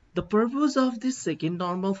 The purpose of this second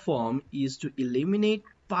normal form is to eliminate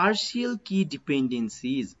partial key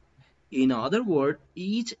dependencies. In other words,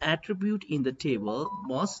 each attribute in the table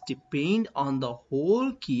must depend on the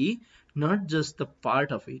whole key, not just the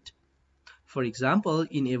part of it. For example,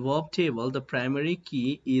 in above table, the primary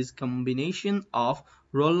key is combination of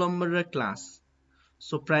roll number र class.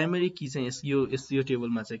 So primary key चाहिँ यो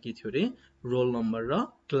टेबलमा चाहिँ के थियो रे, roll number र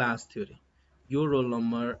class थियो रे। यो रोल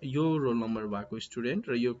नम्बर भएको स्टुडेन्ट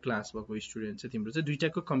र यो क्लास भएको स्टुडेन्ट चाहिँ तिम्रो चाहिँ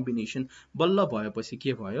दुईटाको कम्बिनेसन बल्ल भएपछि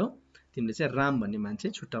के भयो, तिमीले चाहिँ राम भन्ने मान्छे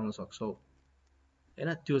छुट्याउन सक्छौ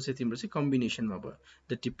हैन। त्यो चाहिँ तिम्रो चाहिँ कम्बिनेसनमा भयो।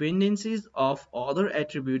 The dependencies of other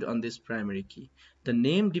attribute on this primary key. The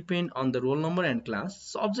name depend on the roll number and class.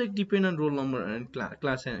 Subject depend on roll number and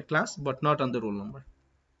class but not on the roll number.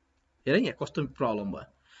 हेर यहाँ कस्तो problem भयो,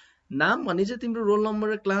 नाम भने चाहिँ तिम्रो roll number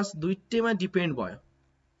र class दुईटैमा depend भयो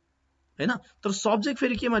हैन, तर सब्जेक्ट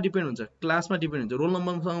फेरि केमा डिपेन्ड हुन्छ, क्लासमा डिपेन्ड हुन्छ। रोल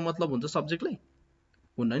नम्बरसँग मतलब हुन्छ सब्जेक्टलाई,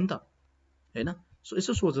 हुन्न नि त हैन। सो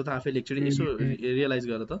यसो सोच त आफैले एकचोटी, यसो रियलाइज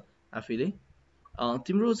गर त आफैले।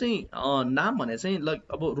 तिम्रो चाहिँ नाम भने चाहिँ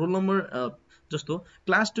अब रोल नम्बर जस्तो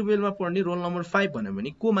क्लास 12 मा पढ्ने रोल नम्बर 5 भन्यो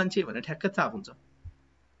भने को मान्छे भने ठ्याक्क थाहा हुन्छ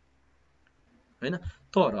हैन।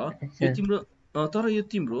 तर यो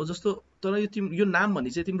तिम्रो जस्तो, तर यो नाम भने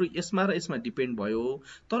चाहिँ तिम्रो यसमा र यसमा डिपेन्ड भयो,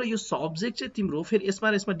 तर यो सब्जेक्ट चाहिँ तिम्रो फेरि यसमा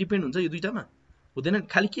र यसमा डिपेन्ड हुन्छ, यो दुईटामा हुँदैन,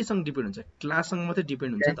 खाली केसँग डिपेन्ड हुन्छ, क्लाससँग मात्रै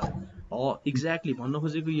डिपेन्ड हुन्छ नि त। एक्ज्याक्टली भन्न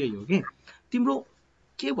खोजेको यही हो कि तिम्रो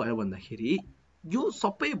के भयो भन्दाखेरि यो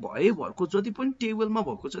सबै भरको जति पनि टेबलमा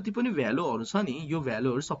भएको जति पनि भ्यालुहरू छ नि, यो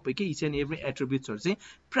भ्यालुहरू सबैकै इच एन्ड एभ्री एट्रिब्युट्सहरू चाहिँ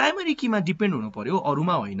प्राइमरी कीमा डिपेन्ड हुनु पर्यो,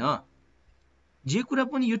 अरूमा होइन। जे कुरा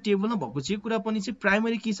पनि यो टेबलमा भएको जे कुरा पनि चाहिँ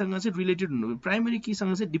प्राइमरी कीसँग चाहिँ रिलेटेड हुनु, प्राइमरी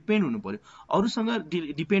कीसँग चाहिँ डिपेन्ड हुनु पर्यो, अरूसँग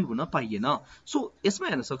डिपेन्ड हुन पाइएन। सो यसमा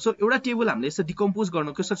हेर्न सक्छौ, एउटा टेबल हामीले यसो डिकम्पोज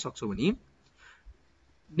गर्न कसरी सक्छौ भने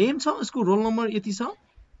नेम छ, यसको रोल नम्बर यति छ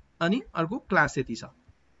अनि अर्को क्लास यति छ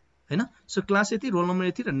हैन। सो क्लास यति, रोल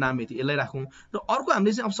नम्बर यति र नाम यति, यसलाई राखौं। र अर्को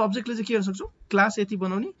हामीले चाहिँ अब सब्जेक्टले चाहिँ के गर्न सक्छौ, क्लास यति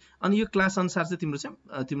बनाउने अनि यो क्लास अनुसार चाहिँ तिम्रो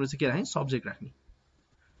चाहिँ के राख्ने, सब्जेक्ट राख्ने।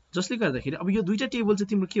 जसले गर्दाखेरि अब यो दुईटा टेबल चाहिँ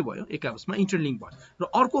तिम्रो के भयो, एक आपसमा इन्टरलिङ्क भयो। र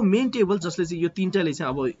अर्को मेन टेबल जसले चाहिँ यो तीनटाले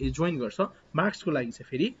चाहिँ अब जोइन गर्छ मार्क्सको लागि चाहिँ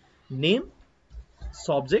फेरि नेम,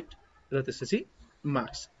 सब्जेक्ट र त्यसपछि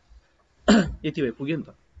मार्क्स यति भए पुग्यो नि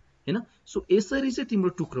त हैन। सो यसरी चाहिँ तिम्रो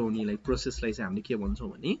टुक्राउनेलाई प्रोसेसलाई चाहिँ हामीले के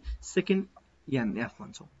भन्छौँ भने सेकेन्ड एनएफ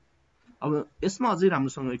भन्छौँ। अब यसमा अझै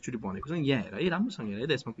राम्रोसँग एकचोटी भनेको छ, यहाँ हेर है, राम्रोसँग हेर है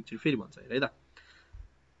त, यसमा पिक्चर फेरि भन्छ हेर है त।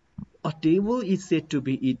 A table is said to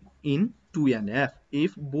be in 2NF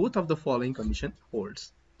if both of the following condition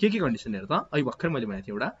holds. के condition हेर त, अहिले भर्खर मैले भनेको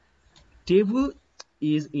थिएँ एउटा, table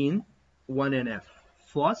is in 1NF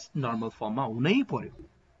first normal फर्ममा हुनै पर्यो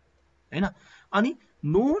हैन। अनि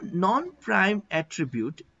no non-prime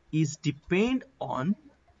attribute is depend on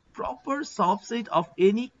proper subset of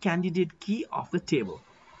any candidate key of the table.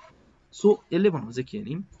 So यसले भन्नु चाहिँ के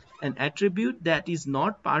नि, An attribute that is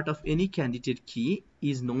not part of any candidate key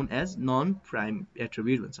is known as non-prime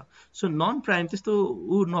attribute भन्छ. So non prime त्यस्तो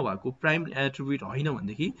उ नभएको prime attribute होइन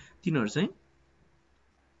भनेदेखि तिनीहरू चाहिँ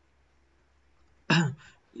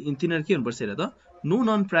तिनीहरू के हुनुपर्छ हेर त no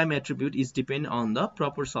non prime attribute is depend on the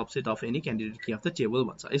proper subset of any candidate Ki of the table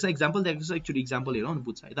भन्छ. यसो एक्जाम्पल दिएको छ एकचोटि एक्जाम्पल हेरौँ अनि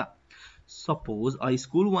बुझ्छ है त. Suppose a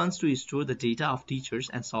school wants to store the data of teachers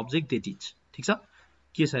and subject they teach. ठिक छ,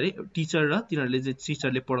 के छ अरे टिचर र तिनीहरूले चाहिँ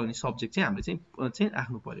टिचरले पढाउने सब्जेक्ट चाहिँ हामीले चाहिँ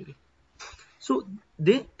राख्नु पर्यो अरे. So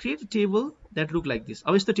they create a table that look like this.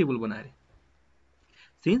 अब यस्तो टेबल बनाएर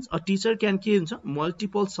सिन्स अ टिचर क्यान के हुन्छ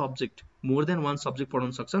multiple subject more than one subject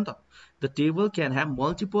पढाउन सक्छ नि त. The table can have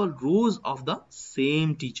multiple rose of the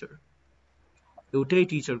same teacher. एउटै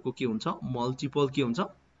टिचरको के हुन्छ मल्टिपल के हुन्छ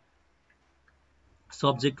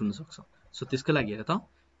सब्जेक्ट हुन सक्छ. सो त्यसको लागि हेर त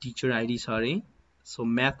टिचर आइडी छ अरे. सो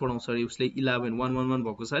म्याथ पढाउँछ अरे उसले 11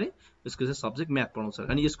 भएको छ अरे. यसको चाहिँ सब्जेक्ट म्याथ पढाउँछ अरे.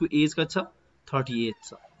 अनि यसको एज कति छ 38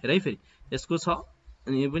 छ. हेर है फेरि यसको छ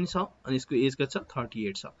अनि यो पनि छ अनि यसको एज कति छ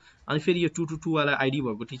 38 छ. अनि फेरि यो 222 वाला आइडी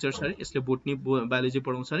भएको टिचर छ अरे. यसले बोटनी बायोलोजी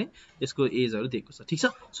पढाउँछ अरे. यसको एजहरू दिएको छ. ठिक छ.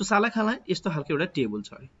 सो साला खाला यस्तो खालको एउटा टेबल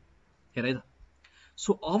छ अरे. हेर है त.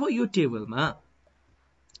 सो अब यो टेबलमा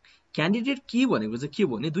क्यान्डिडेट की भनेको चाहिँ के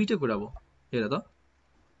भयो भने दुईटा कुरा भयो. हेर त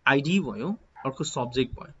आइडी भयो अर्को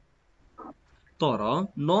सब्जेक्ट भयो. तर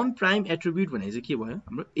नन प्राइम एट्रिब्युट भनेको चाहिँ के भयो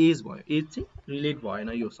हाम्रो एज भयो. एज चाहिँ रिलेट भएन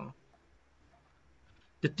योसँग.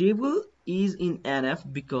 The table is in NF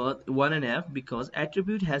because 1NF because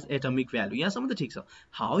attribute has atomic value. यहाँसम्म त ठिक छ.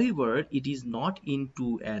 However, it is not in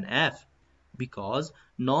 2NF because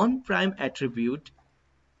non-prime attribute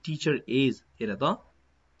teacher age. हेर त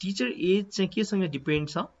teacher age चाहिँ केसँग डिपेन्ड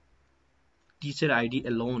छ teacher ID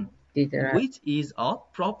alone which is a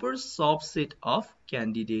proper subset of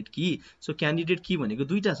candidate key. So candidate key भनेको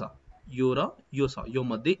दुईटा छ यो र यो छ. यो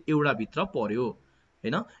मध्ये एउटा भित्र पर्यो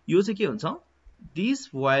हैन. यो चाहिँ के हुन्छ this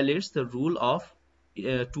violates the rule of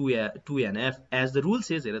 2NF as the rule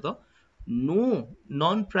says. हेर त no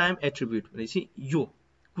non-prime attribute भनेपछि यो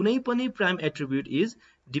कुनै पनि prime attribute is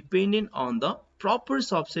dependent on the proper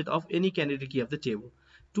subset of any candidate key of the table.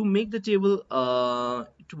 To make the table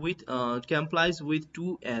complies with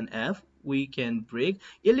 2NF we can break.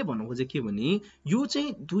 यसले भन्नु खोजे के भने यो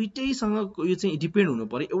चाहिँ दुईटैसँग यो चाहिँ डिपेन्ड हुनु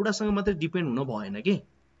पर्यो. एउटासँग मात्र डिपेन्ड हुन भएन के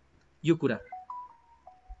यो कुरा.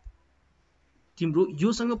 तिम्रो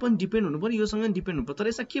योसँग पनि डिपेन्ड हुनु पर्यो योसँग पनि डिपेन्ड हुनु पर्यो. तर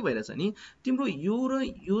यसमा के भइरहेछ नि तिम्रो यो र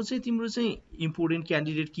यो चाहिँ तिम्रो चाहिँ इम्पोर्टेन्ट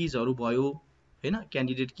क्यान्डिडेट किजहरू भयो हैन.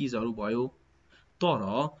 क्यान्डिडेट किजहरू भयो.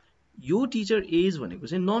 तर यो टिचर एज भनेको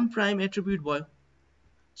चाहिँ नन प्राइम एट्रिब्युट भयो.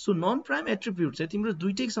 सो नन प्राइम एट्रिब्युट चाहिँ तिम्रो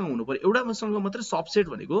दुईटैसँग हुनु पर्यो. एउटासँग मात्र सबसेट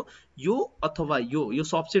भनेको यो अथवा यो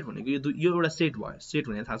सबसेट भनेको यो एउटा सेट भयो. सेट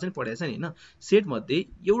भनेको थाहा छ नि पढाएको छ नि हैन. सेट मध्ये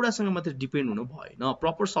एउटासँग मात्र डिपेन्ड हुनु भएन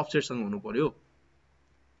प्रपर सबसेटसँग हुनु पर्यो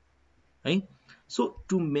है. So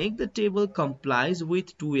to make the table complies with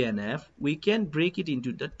 2NF we can break it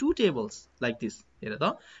into the two tables like this. हेर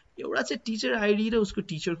त एउटा चाहिँ टिचर आइडी र उसको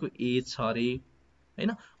टिचरको एज छ अरे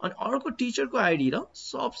हैन. अनि अर्को टिचरको आइडी र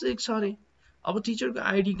सब्जेक्ट छ अरे. अब टिचरको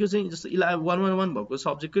आइडी को चाहिँ जस्तो 111 भएको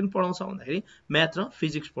सब्जेक्ट पनि पढाउँछ भन्दाखेरि म्याथ र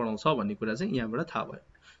फिजिक्स पढाउँछ भन्ने कुरा चाहिँ यहाँबाट थाहा भयो.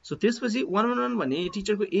 सो त्यसपछि 111 भन्ने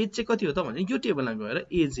टिचरको एज चाहिँ कति हो त भने यो टेबलमा गएर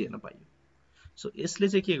एज हेर्न पाइयो. सो यसले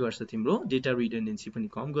चाहिँ के गर्छ तिम्रो डेटा रिडन्डेन्सी पनि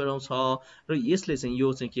कम गराउँछ र यसले चाहिँ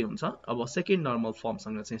यो चाहिँ के हुन्छ अब सेकेन्ड नर्मल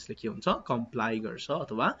फर्मसँग चाहिँ यसले के हुन्छ कम्प्लाई गर्छ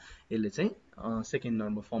अथवा यसले चाहिँ सेकेन्ड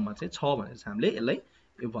नर्मल फर्ममा चाहिँ छ भनेर चाहिँ हामीले यसलाई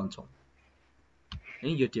भन्छौँ है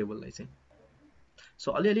यो टेबललाई चाहिँ.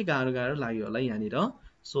 सो अलिअलि गाह्रो लाग्यो होला यहाँनिर.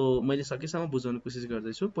 सो मैले सकेसम्म बुझाउन कोसिस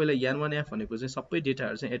गर्दैछु. पहिला N1F भनेको चाहिँ सबै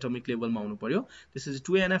डेटाहरू चाहिँ एटोमिक लेभलमा आउनु पर्यो. त्यसपछि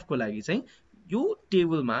 2NF को लागि चाहिँ यो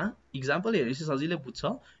टेबलमा इक्जाम्पल हेरेपछि सजिलै बुझ्छ.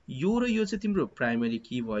 यो र यो चाहिँ तिम्रो प्राइमरी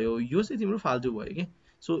की भयो. यो चाहिँ तिम्रो फाल्तु भयो के.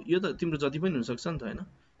 सो यो त तिम्रो जति पनि हुन सक्छ नि त हैन.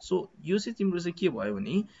 सो यो चाहिँ तिम्रो चाहिँ के भयो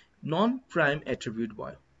भने नन प्राइम एट्रिब्युट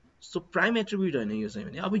भयो. सो प्राइम एट्रिब्युट होइन यो चाहिँ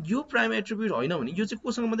भने अब यो प्राइम एट्रिब्युट होइन भने यो चाहिँ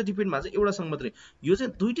कोसँग मात्रै डिपेन्ड भएको छ एउटासँग मात्रै. यो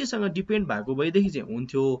चाहिँ दुईटैसँग डिपेन्ड भएको भएदेखि चाहिँ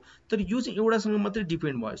हुन्थ्यो. तर यो चाहिँ एउटासँग मात्रै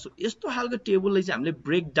डिपेन्ड भयो. सो यस्तो खालको टेबललाई चाहिँ हामीले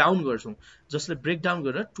ब्रेक डाउन गर्छौँ जसले ब्रेक डाउन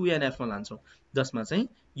गरेर 2NF मा लान्छौँ जसमा चाहिँ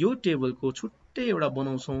यो टेबलको छुट्टै एउटा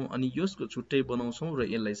बनाउँछौँ अनि यसको छुट्टै बनाउँछौँ र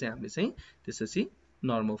यसलाई चाहिँ हामीले चाहिँ त्यसपछि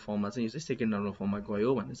नर्मल फर्ममा चाहिँ यो चाहिँ सेकेन्ड नर्मल फर्ममा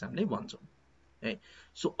गयो भनेर चाहिँ हामीले भन्छौँ है.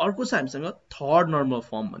 सो अर्को चाहिँ हामीसँग थर्ड नर्मल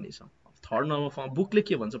फर्म भन्ने छ. थर्ड नर्मल फर्म बुकले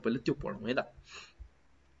के भन्छ पहिले त्यो पढौँ है त.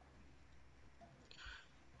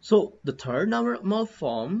 So the third normal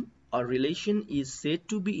form a relation is said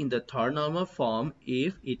to be in the third normal form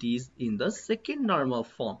if it is in the second normal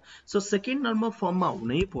form. So second normal form मा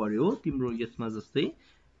हुनै पर्यो तिम्रो यसमा जस्तै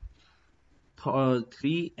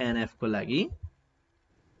 3NF को लागि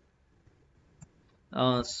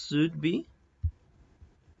should be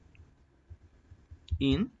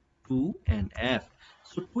in 2NF.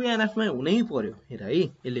 So 2NF मै हुनै पर्यो हेर है,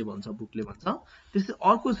 यसले भन्छ, बुकले भन्छ। त्यसै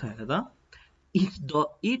अर्को छ हेर त,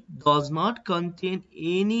 it does not contain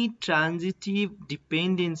any transitive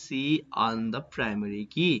dependency on the primary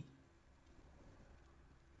key.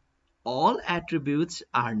 All attributes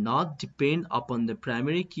are not depend upon the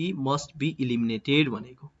primary key must be eliminated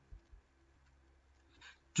भनेको।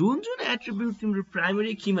 जुन जुन एट्रिब्युट तिम्रो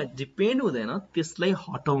प्राइमरी कीमा डिपेन्ड हुँदैन त्यसलाई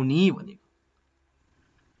हटाउने भनेको।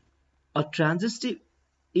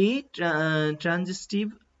 A transitive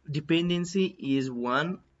dependency is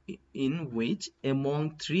one in which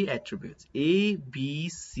among three attributes A, B,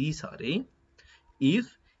 C छ अरे, if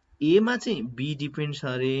A मा चाहिँ B डिपेन्ड छ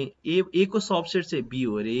अरे, A को सबसेट चाहिँ B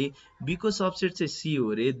हो अरे, B को सबसेट चाहिँ C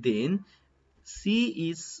हो अरे, then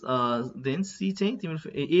C चाहिँ तिम्रो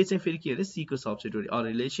A चाहिँ फेरि के अरे, C को सबसेट हो अरे। A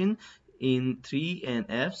relation in 3 and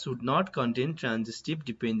F should not contain transitive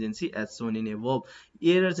dependency as shown in above.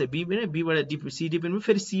 Error चाहिँ B बाट B बाट C डिपेन्ड भयो,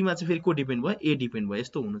 फेरि C मा चाहिँ फेरि को डिपेन्ड भयो, A डिपेन्ड भयो,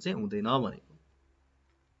 यस्तो हुनु चाहिँ हुँदैन भनेको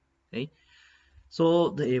है। So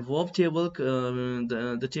the above table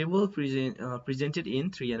the table presented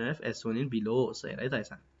in 3 and F as shown in below. So हेर है त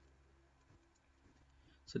यसमा,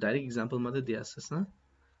 so डाइरेक्ट एक्जाम्पल मात्रै दिएको छ।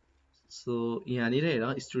 सो यहाँनिर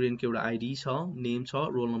हेर, स्टुडेन्टको एउटा आइडी छ, नेम छ,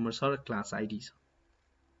 रोल नम्बर छ र क्लास आइडी छ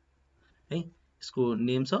है। यसको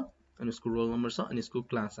नेम छ अनि यसको रोल नम्बर छ अनि यसको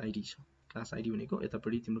क्लास आइडी छ। क्लास आइडी भनेको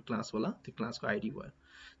यतापट्टि तिम्रो क्लास होला, त्यो क्लासको आइडी भयो।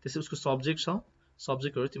 त्यसै उसको सब्जेक्ट छ,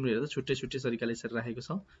 सब्जेक्टहरु तिम्रो हेर्दा छुट्टै छुट्टै तरिकाले यसरी राखेको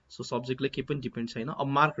छ। सो सब्जेक्टले केही पनि डिपेन्ड छैन। अब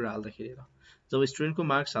मार्क हाल्दाखेरि हेर, जब स्टुडेन्टको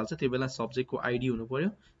मार्क्स हाल्छ त्यो बेला सब्जेक्टको आइडी हुनु पर्यो।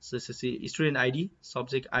 सो त्यसपछि स्टुडेन्ट आइडी,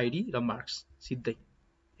 सब्जेक्ट आइडी र मार्क्स सिधै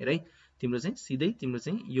हेर है। तिम्रो चाहिँ सिधै तिम्रो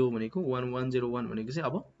चाहिँ यो भनेको 1101 भनेको चाहिँ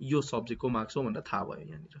अब यो सब्जेक्टको मार्क्स हो भनेर थाहा भयो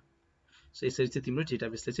यहाँनिर। सो यसरी चाहिँ तिम्रो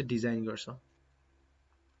डेटाबेसले चाहिँ डिजाइन गर्छ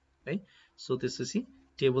है। सो त्यसपछि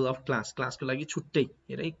टेबल अफ क्लास, क्लासको लागि छुट्टै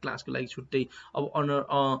हेर है, क्लासको लागि छुट्टै। अब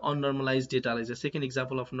अननर्मलाइज डेटालाई चाहिँ सेकेन्ड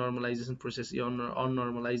एक्जाम्पल अफ नर्मलाइजेसन प्रोसेस, यो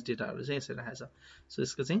अननर्मलाइज डेटाहरू चाहिँ यसरी राखेको छ। सो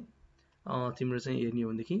यसको चाहिँ तिम्रो चाहिँ हेर्ने हो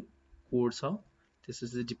भनेदेखि कोड छ,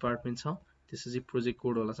 त्यसपछि डिपार्टमेन्ट छ, त्यसपछि प्रोजेक्ट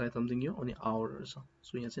कोड होला सायद समथिङ यो, अनि आवरहरू छ।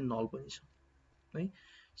 सो यहाँ चाहिँ नल पनि छ है।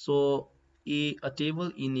 So a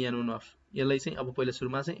table in N1F, यसलाई चाहिँ अब पहिला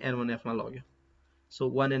सुरुमा चाहिँ N1F मा लग्यो। सो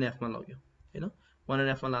 1NF मा लग्यो हैन।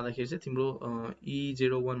 1NF मा लाँदाखेरि चाहिँ तिम्रो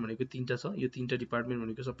E01 भनेको तीनटा छ, यो तीनटा डिपार्टमेन्ट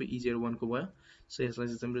भनेको सबै E01 को भयो। सो यसलाई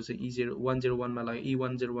चाहिँ तिम्रो चाहिँ E101 मा लाग्यो,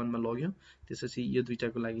 E101 मा लग्यो। त्यसपछि यो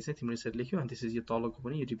दुईटाको लागि चाहिँ तिम्रो यसरी लेख्यो, अनि त्यसपछि यो तलको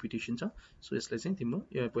पनि यो रिपिटेसन छ। सो यसलाई चाहिँ तिम्रो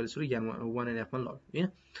यो पहिला सुरु 1NF मा लग्यो हैन।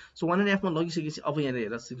 सो 1NF मा लगिसकेपछि अब यहाँ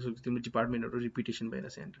हेर तिम्रो डिपार्टमेन्टहरु रिपिटेसन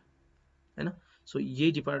भइरहेछ यहाँनिर हैन। सो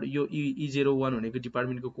यही यो E01 भनेको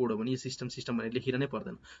डिपार्टमेन्टको कोड हो भने यो सिस्टम भनेर लेखिन नै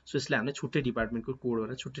पर्दैन। सो यसले हामीले छुट्टै डिपार्टमेन्टको कोड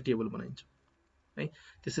भनेर छुट्टै टेबल बनाइन्छ है।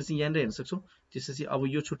 त्यसपछि यहाँनिर हेर्न सक्छौ। त्यसपछि अब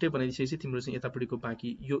यो छुट्टै बनाइदिएपछि तिम्रो चाहिँ यतापट्टिको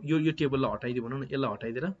बाँकी यो टेबललाई हटाइदियो भनौँ न, यसलाई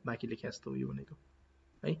हटाइदिएर बाँकी लेखे जस्तो हो यो भनेको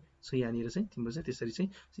है। सो यहाँनिर चाहिँ तिम्रो चाहिँ त्यसरी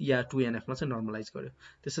चाहिँ या 2NF मा चाहिँ नर्मलाइज गर्यो।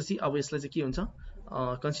 त्यसपछि अब यसलाई चाहिँ के हुन्छ,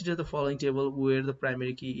 consider the following table where the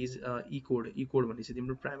primary Ki is E code भनेपछि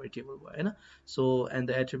तिम्रो प्राइमरी टेबल भयो हैन। So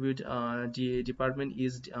and the attribute department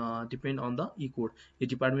is depend on the E code, यो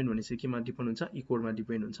डिपार्टमेन्ट भनेपछि केमा डिपेन्ड हुन्छ, ई कोडमा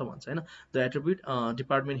डिपेन्ड हुन्छ भन्छ हैन। द एट्रिब्युट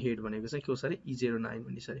डिपार्टमेन्ट हेड भनेको चाहिँ के हो सर, E09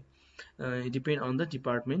 भनिन्छ अरे। Depend on the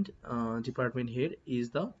department head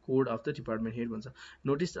is the code of the department head भन्छ।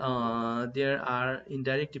 Notice there are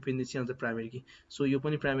indirect dependency on the primary Ki. So यो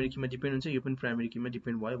पनि प्राइमरी कीमा डिपेन्ड हुन्छ, यो पनि प्राइमरी कीमा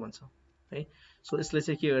डिपेन्ड भयो भन्छ है। सो यसले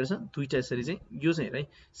चाहिँ के गर्छ, दुईटा यसरी चाहिँ यो चाहिँ हेर है,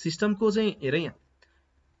 सिस्टमको चाहिँ हेर यहाँ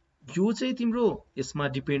यो चाहिँ तिम्रो यसमा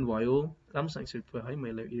डिपेन्ड भयो। राम्रोसँग एक्सेप्ट है,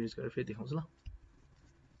 मैले इरेज गरेर फेरि देखाउँछु ल।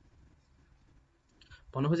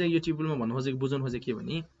 भन्न खोजेको यो टेबलमा भन्न खोजेको बुझ्न खोजेको के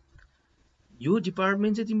भने, यो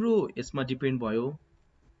डिपार्टमेन्ट चाहिँ तिम्रो यसमा डिपेन्ड भयो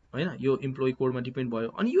हैन, यो इम्प्लोइ कोडमा डिपेन्ड भयो।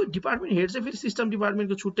 अनि यो डिपार्टमेन्ट हेड चाहिँ फेरि सिस्टम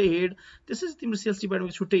डिपार्टमेन्टको छुट्टै हेड, त्यसपछि तिम्रो सेल्स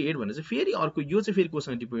डिपार्टमेन्टको छुट्टै हेड भनेर चाहिँ फेरि अर्को यो चाहिँ फेरि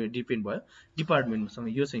कोसँग डिपेन्ड भयो, डिपार्टमेन्टसँग,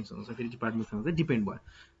 यो चाहिँ फेरि डिपार्टमेन्टसँग चाहिँ डिपेन्ड भयो।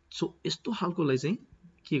 सो यस्तो खालकोलाई चाहिँ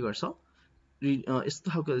के गर्छ,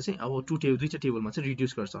 यस्तो खालको चाहिँ अब दुईटा टेबलमा चाहिँ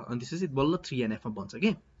रिड्युस गर्छ, अनि त्यसपछि बल्ल 3NF मा बन्छ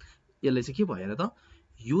के। यसलाई चाहिँ के भयो त,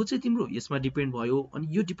 यो चाहिँ तिम्रो यसमा डिपेन्ड भयो, अनि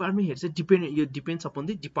यो डिपार्टमेन्ट हेड चाहिँ यो डिपेन्ड्स अपन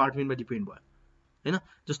द डिपार्टमेन्टमा डिपेन्ड भयो हैन।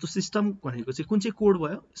 जस्तो सिस्टम भनेको चाहिँ कुन चाहिँ कोड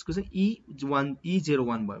भयो, यसको चाहिँ E01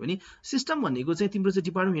 भयो भने सिस्टम भनेको चाहिँ तिम्रो चाहिँ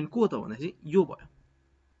डिपार्टमेन्ट को त भन्दा चाहिँ यो भयो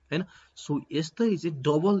हैन। सो यसरी चाहिँ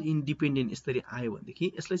डबल इन्डिपेन्डेन्ट यसरी आयो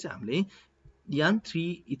भनेदेखि यसलाई चाहिँ हामीले यान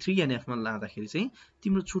 3NF मा लाँदाखेरि चाहिँ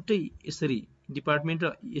तिम्रो छुट्टै यसरी डिपार्टमेन्ट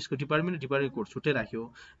र यसको डिपार्टमेन्ट कोड छुट्टै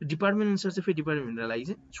राख्यो, डिपार्टमेन्ट अनुसार चाहिँ फेरि डिपार्टमेन्टको लागि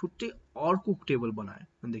चाहिँ छुट्टै अर्को टेबल बनायो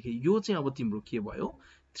भनेदेखि यो चाहिँ अब तिम्रो के भयो,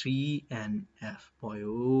 3NF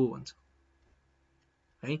भयो भन्छ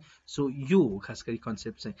है सो यो हो खास गरी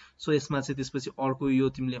कन्सेप्ट चाहिँ सो यसमा चाहिँ त्यसपछि अर्को यो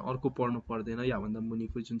तिमीले अर्को पढ्नु पर्दैन या भन्दा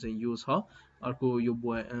मुनिको जुन चाहिँ यो छ अर्को यो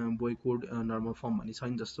बोय कोड नर्मल फर्म भन्ने छ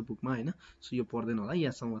नि जस्तो बुकमा हैन सो यो पर्दैन होला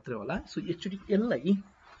यहाँसम्म मात्रै होला सो एकचोटि यसलाई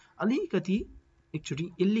अलिकति एकचोटि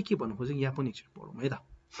यसले के भन्नु खोजेको यहाँ पनि एकचोटि पढौँ है त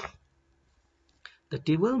The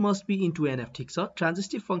table must be into NF ठिक छ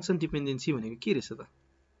ट्रान्जिस्टिभ फंक्शन डिपेन्डेन्सी भनेको के रहेछ त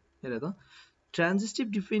हेर त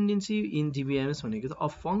Transitive dependency in DBMS भनेको त a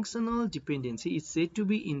functional dependency is said to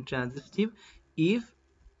be intransitive if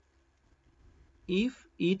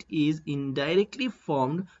it is indirectly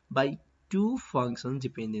formed by two function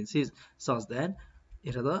dependencies such that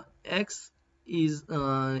हेर त x is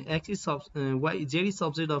y z is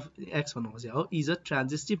subset of x भन्नु खोजेको हो is a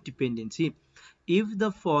transitive dependency if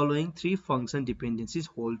the following three function dependencies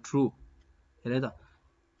hold true हेर त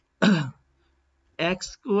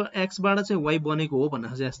x बाट चाहिँ y बनेको हो भन्ने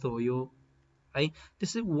चाहिँ यस्तो हो यो है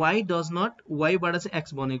त्यसै y does not y बाट चाहिँ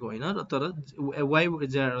x बनेको होइन र तर y बाट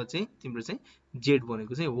चाहिँ तिम्रो चाहिँ z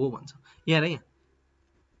बनेको चाहिँ हो भन्छ यहाँ र यहाँ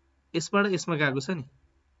यसबाट यसमा गएको छ नि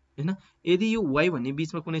हैन यदि यो y भन्ने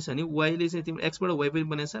बीचमा कुनै छ नि y ले चाहिँ तिम्रो x बाट y पनि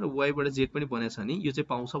बनेछ र y बाट z पनि बनेछ नि यो चाहिँ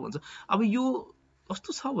पाउँछ भन्छ अब यो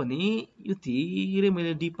कस्तो छ भने यो धेरै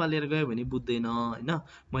मैले डिपमा लिएर गए भने बुझ्दैन हैन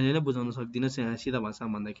मैले नै बुझाउन सक्दिन सिधा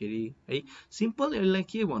भाषामा भन्दाखेरि है सिम्पल यसलाई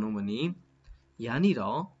के भनौं भने यहाँनिर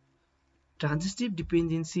ट्रान्जिस्टिभ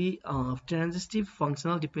डिपेन्डेन्सी ट्रान्जिस्टिभ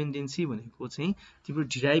फंक्शनल डिपेन्डेन्सी भनेको चाहिँ तिम्रो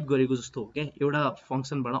डिराइभ गरेको जस्तो हो के एउटा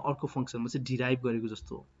फंक्शनबाट अर्को फंक्शनमा चाहिँ डिराइभ गरेको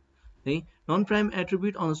जस्तो हो है non prime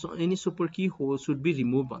attribute on any super की हो शुड बी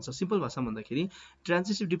रिमूभ भन्छ सिम्पल भाषामा भन्दाखेरि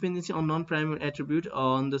ट्रान्जिटिभ dependency on non prime attribute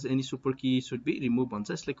on the any super Ki should be रिमूभ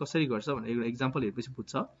भन्छ यसले कसरी गर्छ भनेर एउटा एक्जाम्पल हेरेपछि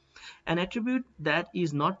बुझ्छ an attribute that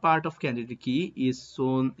is not part of candidate Ki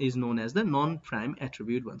is known as the non prime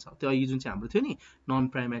attribute भन्छ त्यो अघि जुन चाहिँ हाम्रो थियो नि नन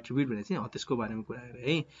प्राइम एट्रिब्युट भनेको चाहिँ त्यसको बारेमा कुरा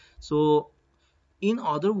गरे है so in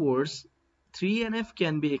other words 3NF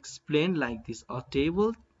can be explained like this a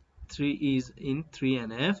table 3 is in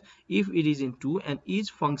 3NF if it is in 2 and each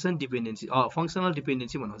function dependency functional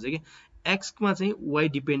dependency भन्नु खोजेको के x मा चाहिँ y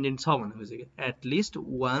dependent छ भन्नु खोजेको at least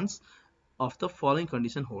once of the following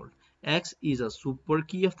condition hold x is a super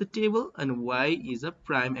key of the table and y is a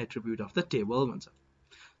prime attribute of the table भन्छ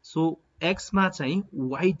so x मा चाहिँ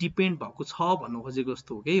y depend भएको छ भन्नु खोजेको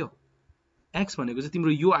जस्तो हो के यो x भनेको चाहिँ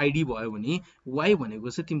तिम्रो यो आइडी भयो भने y भनेको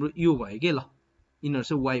चाहिँ तिम्रो यो भयो के ल इनर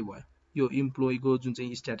चाहिँ y भयो यो इम्प्लोइ को जुन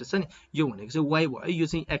चाहिँ स्ट्याटस छ नि यो भनेको चाहिँ y भयो यो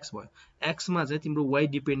चाहिँ x भयो x मा चाहिँ तिम्रो y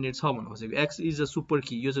डिपेन्डेन्ट छ भन्नु खोजेको x इज अ सुपर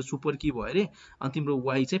की यो चाहिँ सुपर की भयो रे अनि तिम्रो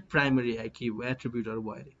y चाहिँ प्राइमरी की एट्रिब्युटहरु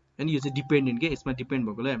भयो रे हैन यो चाहिँ डिपेन्डेन्ट के यसमा डिपेन्ड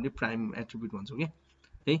भएकोलाई हामीले प्राइम एट्रिब्युट भन्छौं के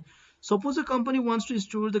है suppose a company wants to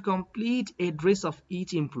store the complete address of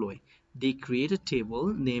each employee they create a table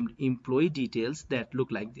named employee details that look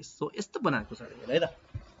like this so यस्तो बनाएको छ है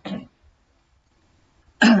त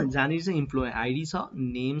जहाँनिर चाहिँ इम्प्लोइ आइडी छ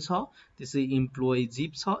नेम छ त्यसै इम्प्लोइ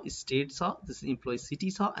जिप छ स्टेट छ त्यसै इम्प्लोइ सिटी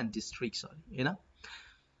छ एन्ड डिस्ट्रिक्ट छ हैन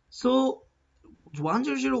सो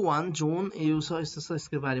 1001 जोन यो छ यस्तो छ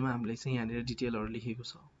यसको बारेमा हामीले चाहिँ यहाँनिर डिटेलहरु लेखेको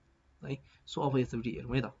छ है सो अब यसरी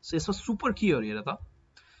हेरौँ है त सो यसमा सुपर कीहरु हेर त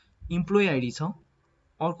इम्प्लोइ आइडी छ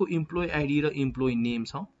अर्को इम्प्लोइ आइडी र इम्प्लोइ नेम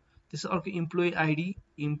छ त्यसै अर्को इम्प्लोइ आइडी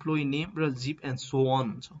इम्प्लोइ नेम र जिप एन्ड सो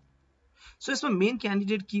अन हुन्छ सो यसमा मेन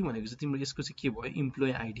क्यान्डिडेट की भनेको चाहिँ तिम्रो यसको चाहिँ के भयो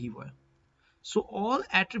इम्प्लोइ आइडी भयो so all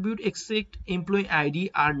attribute accept employee ID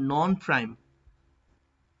are non prime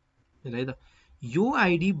है त यो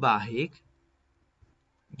आइडी बाहेक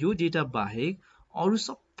यो डेटा बाहेक अरु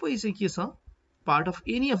सबै चाहिँ के छ part of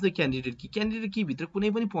any of the candidate की भित्र कुनै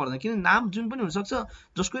पनि पर्दैन किन नाम जुन पनि हुन सक्छ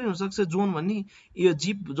जसको पनि हुन सक्छ जोन भन्ने यो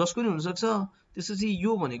जिप जसको पनि हुन सक्छ त्यसपछि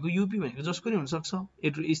यो भनेको यूपी भनेको जसको पनि हुन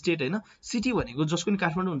सक्छ स्टेट हैन सिटी भनेको जसको पनि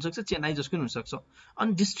काठमाडौँ हुन सक्छ चेन्नई जसको पनि हुन सक्छ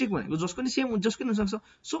अनि डिस्ट्रिक्ट भनेको जसको पनि सेम जसको पनि हुन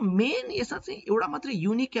सक्छ सो मेन यसमा चाहिँ एउटा मात्र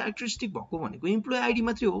युनिक क्यारेक्टरिस्टिक भएको भनेको इम्प्लोइ आइडी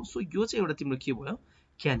मात्रै हो सो यो चाहिँ एउटा तिम्रो के भयो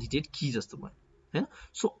क्यान्डिडेट की जस्तो भयो हैन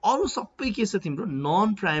सो अरु सबै के छ तिम्रो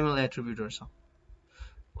नन प्राइमल एट्रिब्युटहरु छ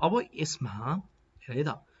अब यसमा हेर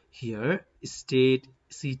त here state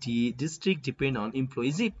city district depend on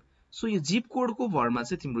employee zip so यो जिप कोड को भरमा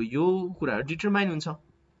चाहिँ तिम्रो यो कुराहरु डिटरमाइन हुन्छ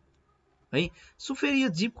है सो फेरि यो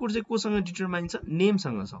जिप कोड चाहिँ कोसँग डिटरमाइन छ नेम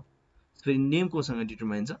सँग छ फेरि नेम कोसँग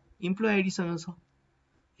डिटरमाइन छ इम्प्लोइ आइडी सँग छ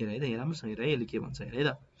हेर है त यहाँ राम्रोसँग हेर यसले के भन्छ हेर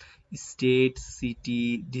है त स्टेट सिटी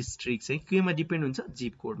डिस्ट्रिक्ट चाहिँ केमा डिपेन्ड हुन्छ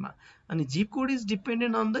जिप कोडमा अनि zip code is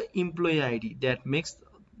dependent on the employee ID that makes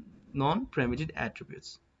non प्राइमेटिभ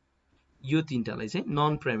attributes यो तीनटालाई चाहिँ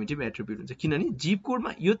नन प्राइमेटिभ एट्रिब्युट हुन्छ किनभने जिप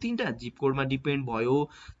कोडमा यो तीनटा जिप कोडमा डिपेन्ड भयो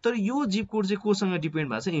तर यो जिप कोड चाहिँ कोसँग डिपेन्ड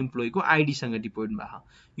भएको छ इम्प्लोइ को आइडी सँग डिपेन्ड भएको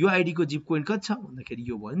यो आइडी को जिप कोड कति छ भन्दाखेरि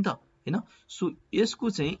यो भयो नि त हैन सो यसको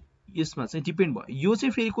चाहिँ यसमा चाहिँ डिपेन्ड भयो यो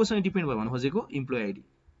चाहिँ फेरि कोसँग डिपेन्ड भयो भन्नु खोजेको इम्प्लोइ आइडी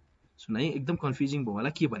सुन है एकदम कन्फ्युजिङ भयो होला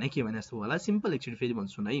के भने जस्तो भयो होला सिम्पल एकचोटि फेरि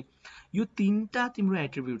भन्छु सुन है यो तीनटा तिम्रो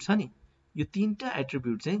एट्रिब्युट छ नि यो तीनटा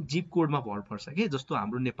एट्रिब्युट चाहिँ जिप कोडमा भर पर्छ के जस्तो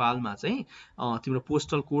हाम्रो नेपालमा चाहिँ तिम्रो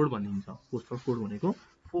पोस्टल कोड भनिन्छ पोस्टल कोड भनेको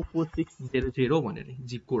 44600 भनेर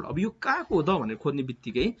जिप कोड अब यो कहाँको हो त भनेर खोज्ने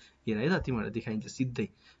बित्तिकै हेर है त तिमीहरूलाई देखाइन्छ सिधै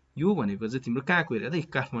यो भनेको चाहिँ तिम्रो कहाँको हेर त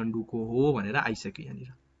काठमाडौँको हो भनेर आइसक्यो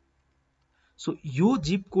यहाँनिर सो यो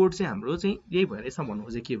जिप कोड चाहिँ हाम्रो चाहिँ यही भएर यसमा भन्नु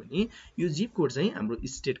खोजेको के भने यो जिप कोड चाहिँ हाम्रो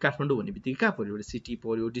स्टेट काठमाडौँ भन्ने बित्तिकै कहाँ पर्यो एउटा सिटी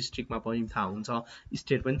पर्यो डिस्ट्रिक्टमा पनि थाहा हुन्छ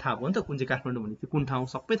स्टेट पनि थाहा भयो नि त कुन चाहिँ काठमाडौँ भनेको कुन ठाउँ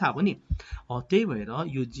सबै थाहा भयो नि त्यही भएर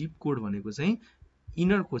यो जिप कोड भनेको चाहिँ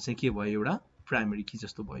इनरको चाहिँ के भयो एउटा प्राइमेरी की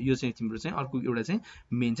जस्तो भयो यो चाहिँ तिम्रो चाहिँ अर्को एउटा चाहिँ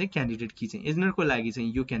मेन चाहिँ क्यान्डिडेट की चाहिँ इनरको लागि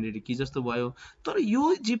चाहिँ यो क्यान्डिडेट की जस्तो भयो तर यो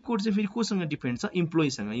जिप कोड चाहिँ फेरि कोसँग डिपेन्ड छ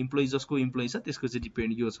इम्प्लोइसँग इम्प्लोइ जसको इम्प्लोइ छ त्यसको चाहिँ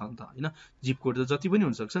डिपेन्ड यो छ नि त होइन जिप कोड त जति पनि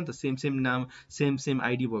हुनसक्छ नि त सेम सेम नाम सेम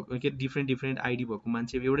आइडी भएको के डिफ्रेन्ट आइडी भएको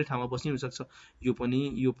मान्छे एउटै ठाउँमा बस्नै हुनसक्छ यो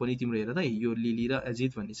पनि तिम्रो हेर त यो लिली र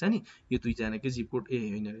अजित भन्ने छ नि यो दुईजनाकै जिप कोड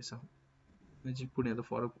होइन रहेछ जिप कोड यहाँ त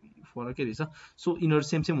फरकै रहेछ सो यिनीहरू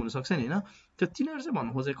सेम हुनसक्छ नि होइन तर तिनीहरू चाहिँ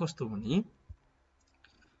भन्नु खोजेको कस्तो भने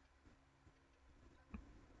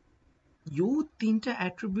यो तीनटा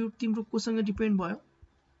एट्रिब्युट तिम्रो कोसँग डिपेन्ड भयो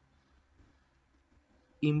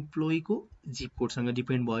इम्प्लोइको जिप कोडसँग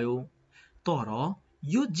डिपेन्ड भयो तर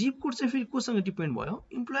यो जिप कोड चाहिँ फेरि कोसँग डिपेन्ड भयो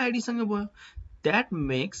इम्प्लोइ आइडीसँग भयो that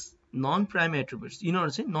makes non prime attributes यिनीहरू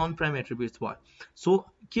चाहिँ नन प्राइम एट्रिब्युट्स भयो सो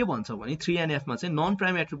के भन्छ भने 3 and F मा चाहिँ नन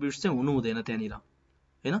प्राइम एट्रिब्युट्स चाहिँ हुनु हुँदैन त्यहाँनिर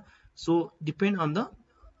हैन सो डिपेन्ड अन द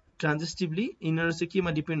ट्रान्जिटिभली यिनीहरू चाहिँ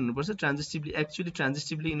केमा डिपेन्ड हुनुपर्छ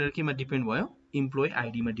ट्रान्जिटिभली यिनीहरू केमा डिपेन्ड भयो इम्प्लोइ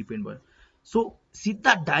आइडीमा डिपेन्ड भयो सो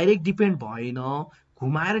सिधा डाइरेक्ट डिपेन्ड भएन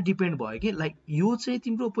घुमाएर डिपेन्ड भयो कि लाइक यो चाहिँ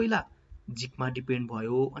तिम्रो पहिला जिपमा डिपेन्ड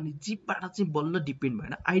भयो अनि जिपबाट चाहिँ बल्ल डिपेन्ड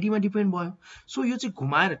भएन आइडीमा डिपेन्ड भयो सो यो चाहिँ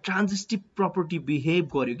घुमाएर ट्रान्जिटिभ प्रपर्टी बिहेभ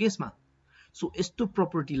गर्यो कि यसमा सो यस्तो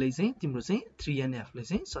प्रपर्टीलाई चाहिँ तिम्रो चाहिँ 3 and F ले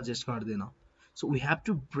चाहिँ सजेस्ट गर्दैन so we have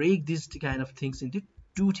to brake this kind of things into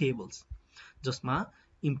 2 tables जसमा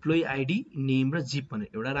इम्प्लोइ आइडी नेम र जिप भनेर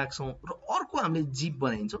एउटा राख्छौँ र अर्को हामीले जिप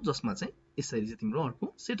बनाइन्छौँ जसमा चाहिँ यसरी चाहिँ तिम्रो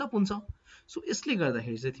अर्को सेटअप हुन्छ सो यसले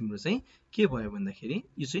गर्दाखेरि चाहिँ तिम्रो चाहिँ के भयो भन्दाखेरि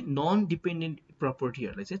यो चाहिँ नन डिपेन्डेन्ट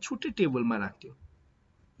प्रपर्टीहरूलाई चाहिँ छुट्टै टेबलमा राख्थ्यो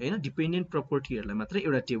हैन डिपेन्डेन्ट प्रपर्टीहरूलाई मात्र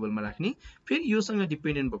एउटा टेबलमा राख्ने फेरि योसँग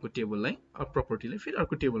डिपेन्डेन्ट भएको टेबललाई प्रपर्टीलाई फेरि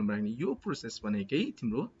अर्को टेबलमा राख्ने यो प्रोसेस भनेकै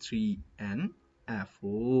तिम्रो 3 and F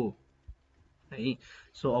हो है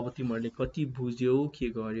सो अब तिमीहरूले कति बुझ्यौ के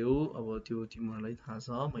गर्यौ अब त्यो तिमीहरूलाई थाहा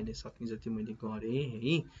छ मैले सक्ने जति मैले गरेँ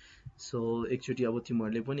है सो एकचोटि अब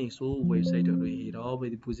तिमीहरूले पनि यसो वेबसाइटहरू हेर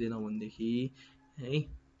यदि बुझेन भनेदेखि है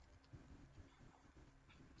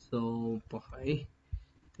सो है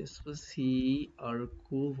त्यसपछि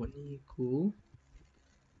अर्को भनेको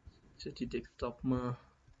एकचोटि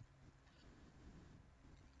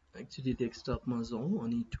डेस्कटपमा जाउँ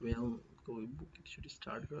अनि 12 को बुक एकचोटि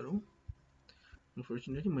स्टार्ट गरौँ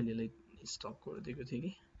अनफर्चुनेटली मैले यसलाई स्टप गरिदिएको थिएँ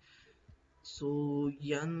कि सो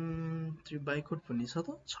यान 3 बाइकोड भन्ने छ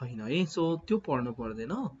त छैन है सो त्यो पढ्नु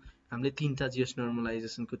पर्दैन हामीले तीनटा जिएस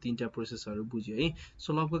नर्मलाइजेसनको तीनटा प्रोसेसहरू बुझ्यो है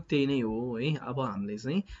सो लगभग त्यही नै हो है अब हामीले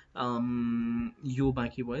चाहिँ यो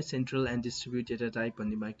बाँकी भयो central and distribute data type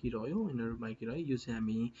भन्ने बाँकी रह्यो यिनीहरू बाँकी रह्यो यो चाहिँ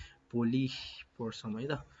हामी भोलि पढ्छौँ है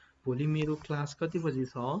त भोलि मेरो क्लास कति बजी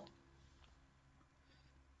छ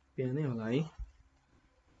बिहानै होला है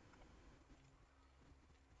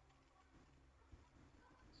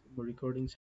recording